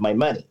embezzled all of my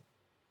money."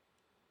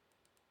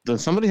 Then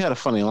somebody had a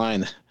funny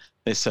line.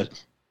 They said,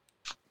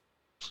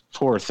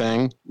 "Poor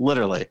thing,"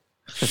 literally.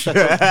 So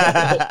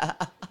I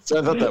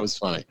thought that was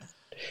funny.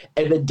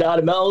 And then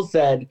Donna Mills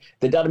said,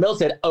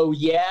 "Oh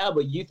yeah,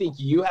 but you think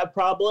you have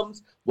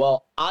problems?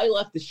 Well, I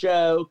left the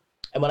show,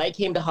 and when I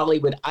came to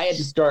Hollywood, I had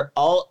to start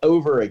all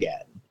over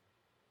again.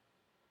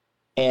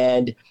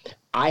 And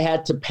I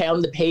had to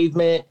pound the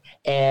pavement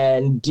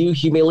and do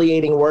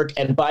humiliating work.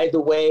 And by the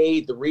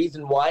way, the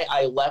reason why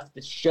I left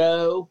the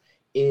show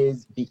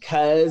is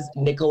because,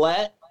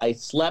 Nicolette, I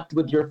slept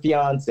with your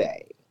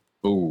fiance."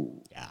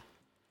 Ooh. Yeah.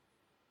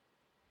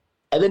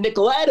 And then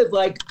Nicolette is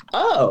like,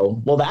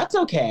 "Oh, well, that's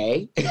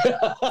okay."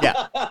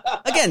 Yeah.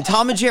 Again,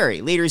 Tom and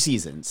Jerry, later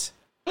seasons.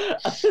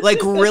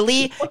 Like,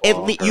 really?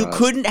 You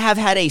couldn't have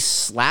had a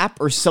slap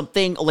or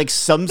something, like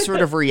some sort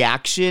of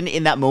reaction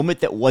in that moment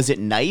that wasn't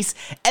nice,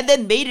 and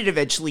then made it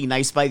eventually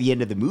nice by the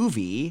end of the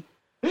movie.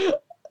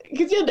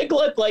 Because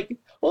Nicolette's like,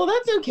 "Well,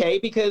 that's okay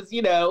because,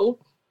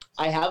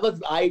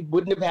 I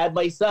wouldn't have had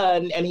my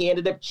son, and he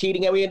ended up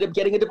cheating, and we ended up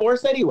getting a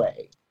divorce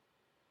anyway."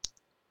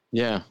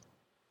 Yeah.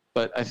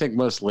 But I think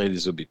most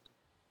ladies would be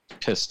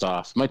pissed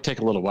off. It might take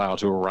a little while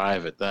to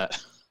arrive at that.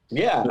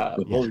 Yeah.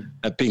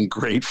 At being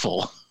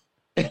grateful.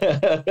 How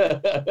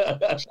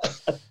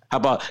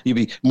about you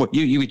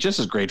be just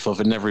as grateful if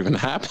it never even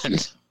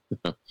happened?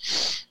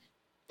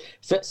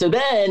 So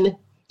then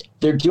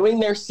they're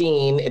doing their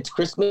scene. It's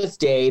Christmas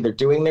Day. They're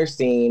doing their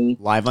scene.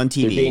 Live on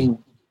TV.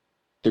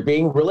 They're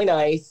being really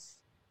nice.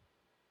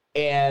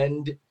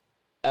 And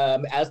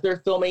as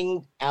they're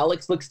filming,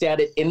 Alex looks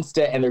down at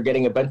Insta, and they're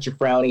getting a bunch of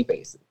frowny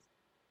faces.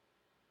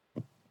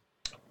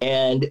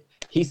 And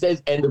he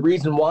says, and the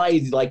reason why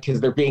is like,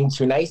 because they're being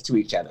too nice to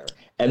each other.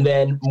 And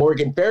then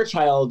Morgan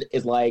Fairchild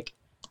is like,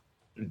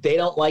 they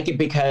don't like it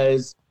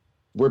because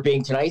we're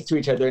being too nice to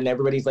each other. And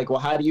everybody's like, "Well,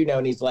 how do you know?"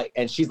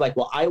 And she's like,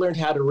 "Well, I learned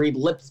how to read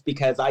lips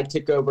because I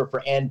took over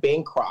for Anne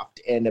Bancroft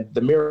in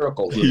The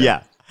Miracle."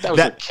 Yeah. That was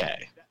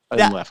okay. I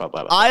didn't laugh out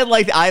loud.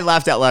 I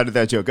laughed out loud at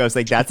that joke. I was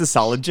like, that's a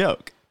solid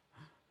joke.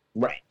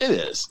 Right. It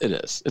is.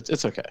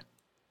 It's okay.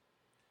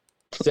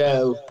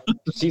 So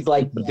she's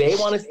like, "They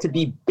want us to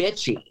be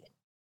bitchy."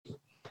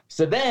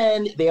 So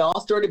then they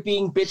all started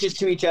being bitches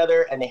to each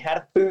other, and they had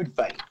a food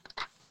fight.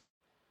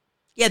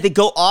 Yeah, they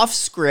go off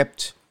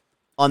script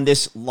on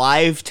this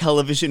live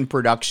television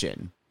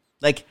production.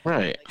 Like,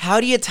 right.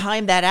 How do you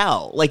time that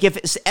out? Like, if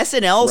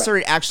SNL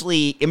started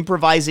actually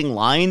improvising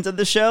lines on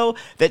the show,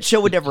 that show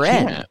would never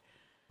end.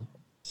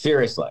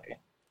 Seriously.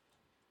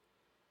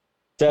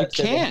 You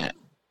can't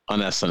on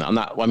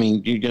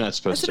SNL. You're not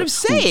supposed to.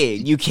 That's what I'm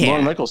saying. You can't.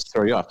 Lorne Michaels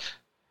throw you off.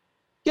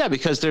 Yeah,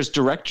 because there's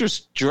director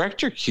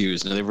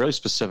cues, and they have really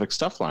specific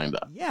stuff lined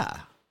up.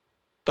 Yeah.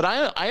 But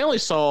I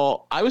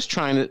was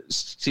trying to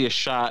see a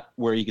shot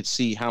where you could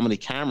see how many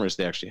cameras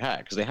they actually had,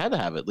 because they had to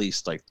have at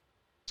least like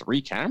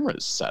 3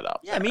 cameras set up.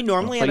 Yeah,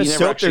 normally on a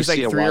soap there's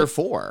like 3 or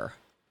 4.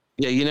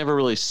 Yeah, you never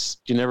really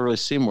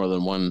see more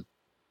than one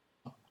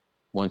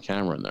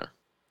camera in there,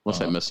 unless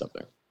I missed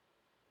something.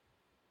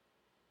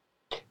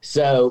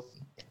 So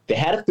they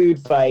had a food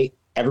fight.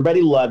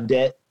 Everybody loved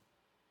it.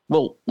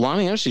 Well,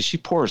 Lonnie Anderson, she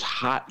pours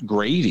hot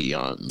gravy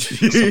on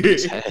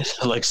somebody's head,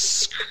 like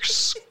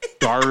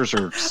scars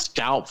or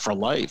scalp for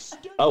life.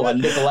 Oh, on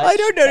Nicolette. I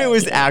don't know if it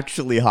was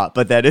actually hot,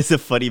 but that is a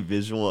funny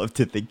visual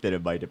to think that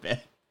it might have been.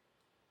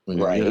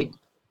 Right.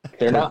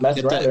 They're not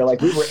messing around. They're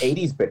like, we were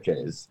 80s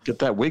bitches. Get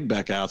that wig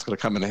back out. It's going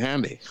to come in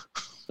handy.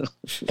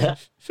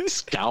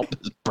 Scalp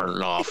is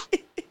burned off.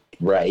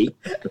 Right.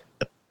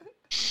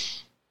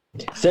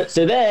 So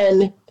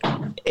then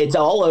it's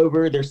all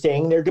over. They're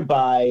saying their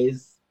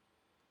goodbyes.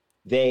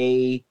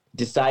 They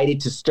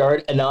decided to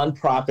start a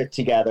nonprofit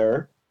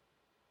together.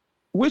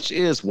 Which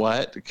is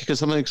what? Because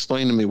someone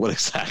explain to me what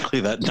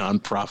exactly that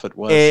nonprofit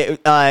was.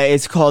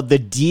 It's called the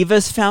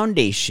Divas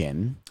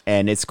Foundation,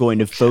 and it's going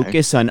to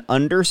focus on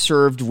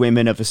underserved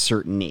women of a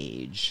certain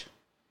age.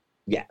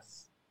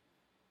 Yes.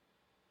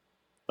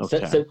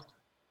 Okay.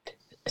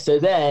 So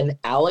then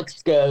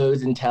Alex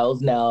goes and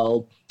tells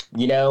Nell,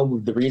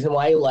 the reason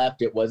why I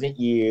left, it wasn't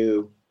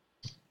you.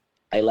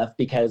 I left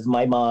because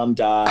my mom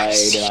died,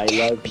 and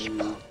I love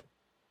you.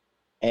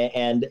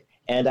 And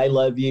I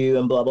love you,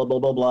 and blah, blah, blah,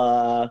 blah,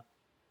 blah.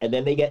 And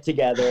then they get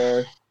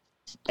together.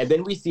 And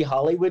then we see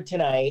Hollywood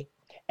Tonight.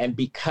 And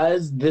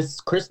because this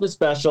Christmas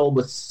special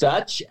was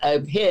such a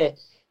hit,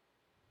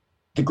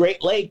 the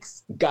Great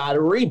Lakes got a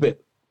reboot.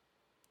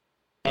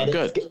 And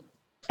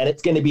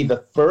it's going to be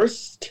the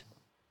first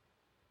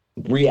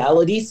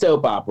reality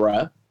soap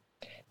opera.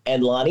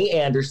 And Lonnie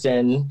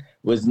Anderson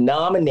was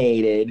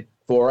nominated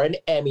for an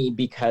Emmy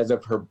because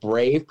of her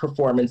brave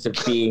performance of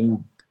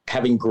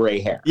having gray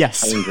hair.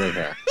 Yes. Having gray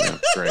hair. Yeah,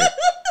 great.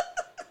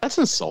 That's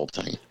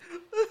insulting.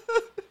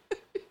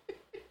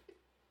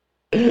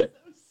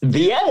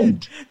 The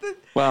end.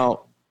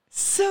 Well,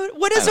 so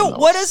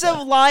what is a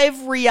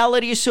live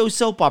reality show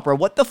soap opera?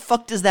 What the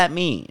fuck does that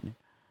mean?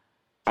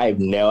 I have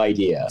no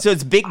idea. So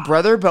it's Big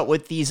Brother, but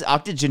with these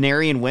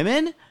octogenarian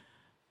women?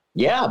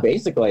 Yeah,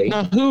 basically.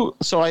 Now,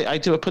 so I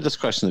do put this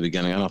question in the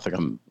beginning. I don't think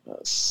I'm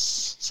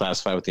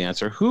satisfied with the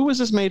answer. Who was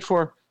this made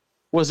for?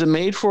 Was it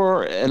made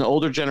for an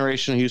older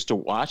generation who used to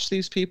watch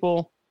these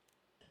people?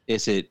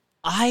 Is it?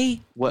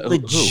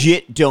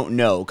 Legit don't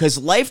know, because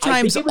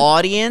Lifetime's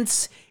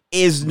audience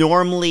is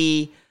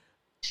normally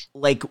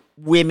like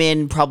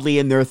women probably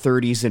in their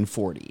 30s and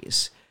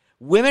 40s.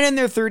 Women in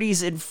their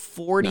 30s and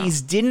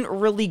 40s didn't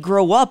really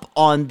grow up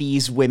on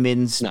these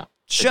women's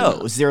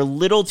shows. They're a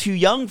little too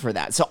young for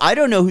that. So I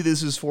don't know who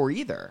this is for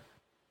either.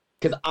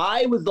 Because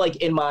I was like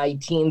in my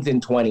teens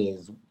and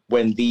 20s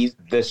when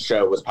this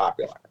show was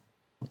popular.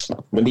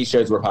 When these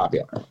shows were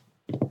popular.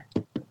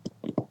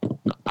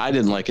 I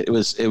didn't like it.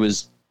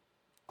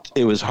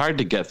 It was hard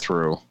to get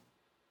through.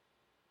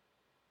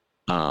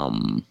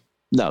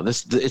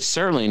 It's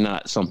certainly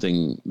not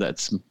something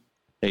that's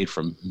made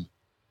from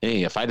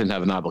me. If I didn't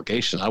have an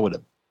obligation, I would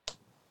have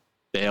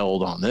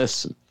bailed on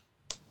this.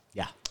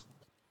 Yeah.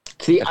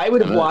 See, I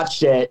would have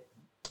watched it,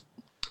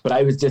 but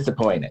I was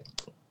disappointed.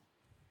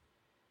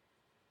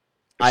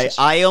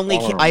 I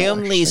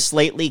only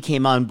slightly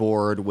came on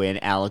board when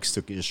Alex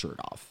took his shirt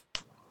off.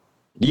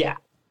 Yeah.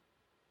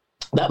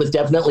 That was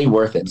definitely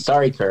worth it.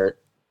 Sorry, Kurt.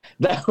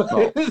 That was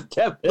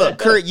Look,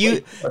 Kurt,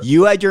 you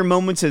had your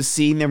moments of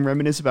seeing them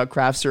reminisce about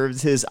craft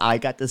services. I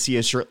got to see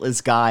a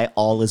shirtless guy.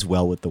 All is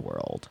well with the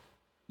world.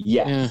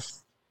 Yes. Yeah.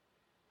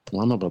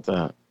 Well, I don't know about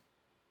that.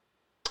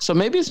 So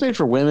maybe it's made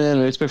for women,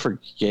 maybe it's made for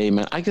gay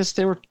men. I guess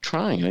they were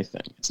trying, I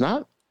think. It's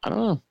not, I don't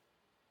know.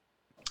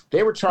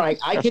 They were trying.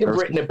 I could have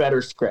written a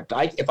better script.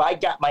 If I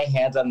got my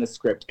hands on the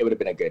script, it would have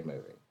been a good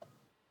movie.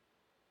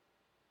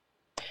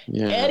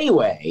 Yeah.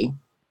 Anyway.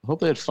 I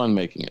hope they had fun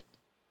making it.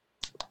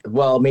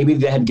 Well, maybe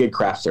they had good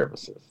craft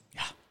services.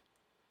 Yeah.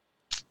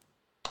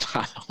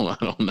 I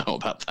don't know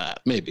about that.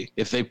 Maybe.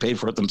 If they paid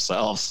for it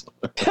themselves.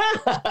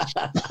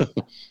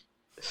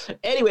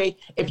 Anyway,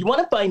 if you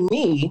want to find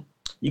me,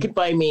 you can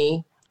find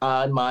me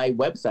on my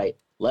website,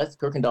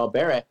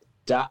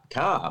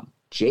 leskirkendallbarrett.com.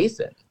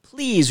 Jason.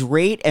 Please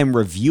rate and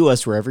review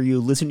us wherever you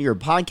listen to your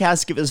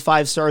podcast. Give us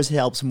 5 stars. It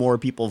helps more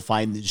people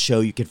find the show.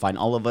 You can find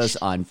all of us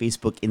on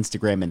Facebook,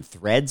 Instagram, and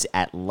Threads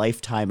at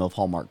Lifetime of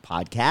Hallmark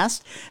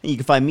Podcast. And you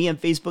can find me on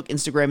Facebook,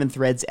 Instagram, and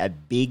Threads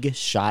at Big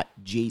Shot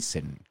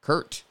Jason.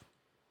 Kurt.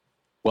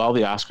 Well,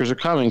 the Oscars are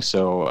coming,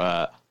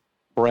 so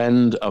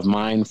friend of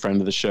mine, friend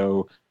of the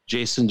show,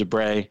 Jason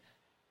DeBray,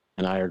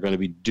 and I are going to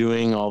be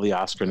doing all the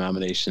Oscar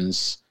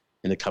nominations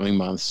in the coming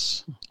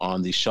months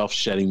on the Shelf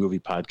Shedding Movie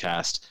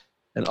Podcast.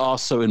 And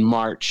also in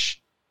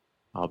March,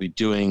 I'll be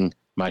doing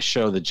my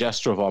show, The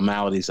Jester of All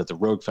Maladies, at the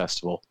Rogue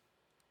Festival.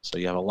 So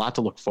you have a lot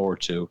to look forward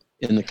to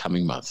in the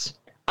coming months.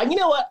 You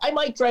know what? I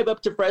might drive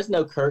up to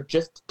Fresno, Kurt,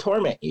 just to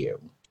torment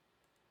you.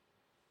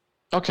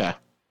 Okay.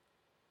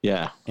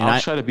 Yeah. And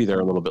I'll try to be there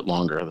a little bit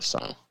longer this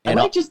time. I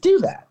might just do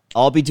that.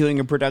 I'll be doing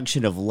a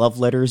production of Love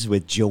Letters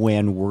with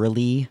Joanne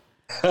Worley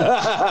at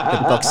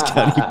the Bucks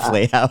County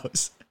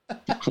Playhouse.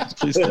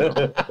 Please do.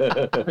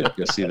 I'd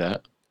go see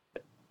that.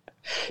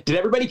 Did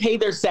everybody pay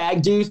their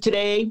SAG dues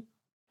today?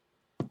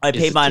 I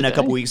paid mine a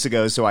couple weeks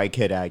ago so I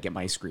could get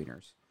my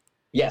screeners.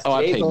 Yes,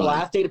 today's the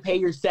last day to pay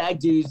your SAG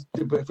dues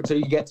so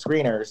you get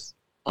screeners.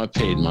 I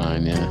paid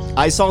mine, yeah.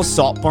 I saw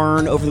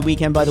Saltburn over the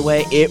weekend, by the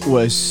way. It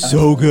was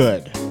so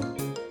good.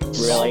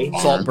 Really?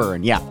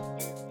 Saltburn, yeah.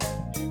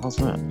 How's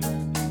that?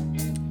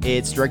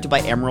 It's directed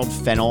by Emerald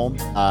Fennell,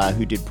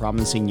 who did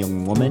Promising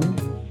Young Woman.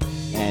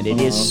 And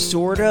it is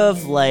sort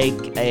of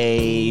like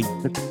it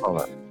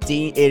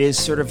is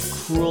sort of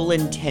Cruel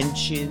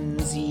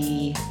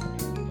Intentions-y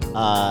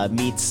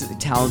meets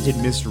Talented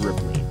Mr.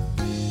 Ripley.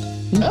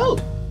 Oh,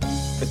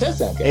 it does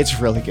sound good. It's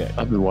really good.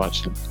 I've been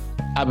watching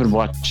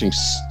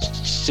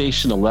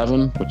Station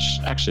 11, which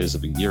actually is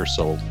a year or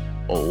so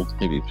old,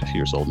 maybe a few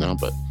years old now,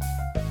 but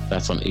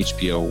that's on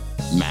HBO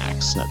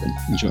Max, and I've been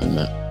enjoying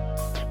that.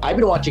 I've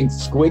been watching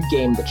Squid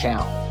Game: The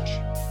Challenge.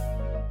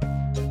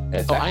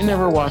 I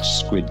never watched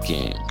Squid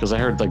Game because I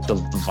heard like the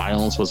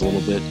violence was a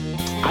little bit.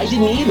 I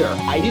didn't either.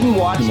 I didn't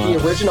watch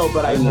the original,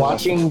 but I'm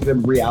watching the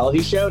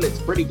reality show, and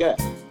it's pretty good.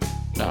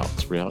 No,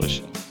 it's a reality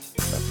show.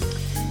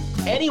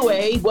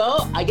 Anyway,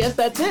 well, I guess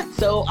that's it.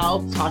 So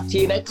I'll talk to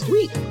you next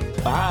week.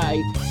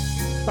 Bye.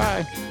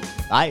 Bye.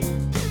 Bye.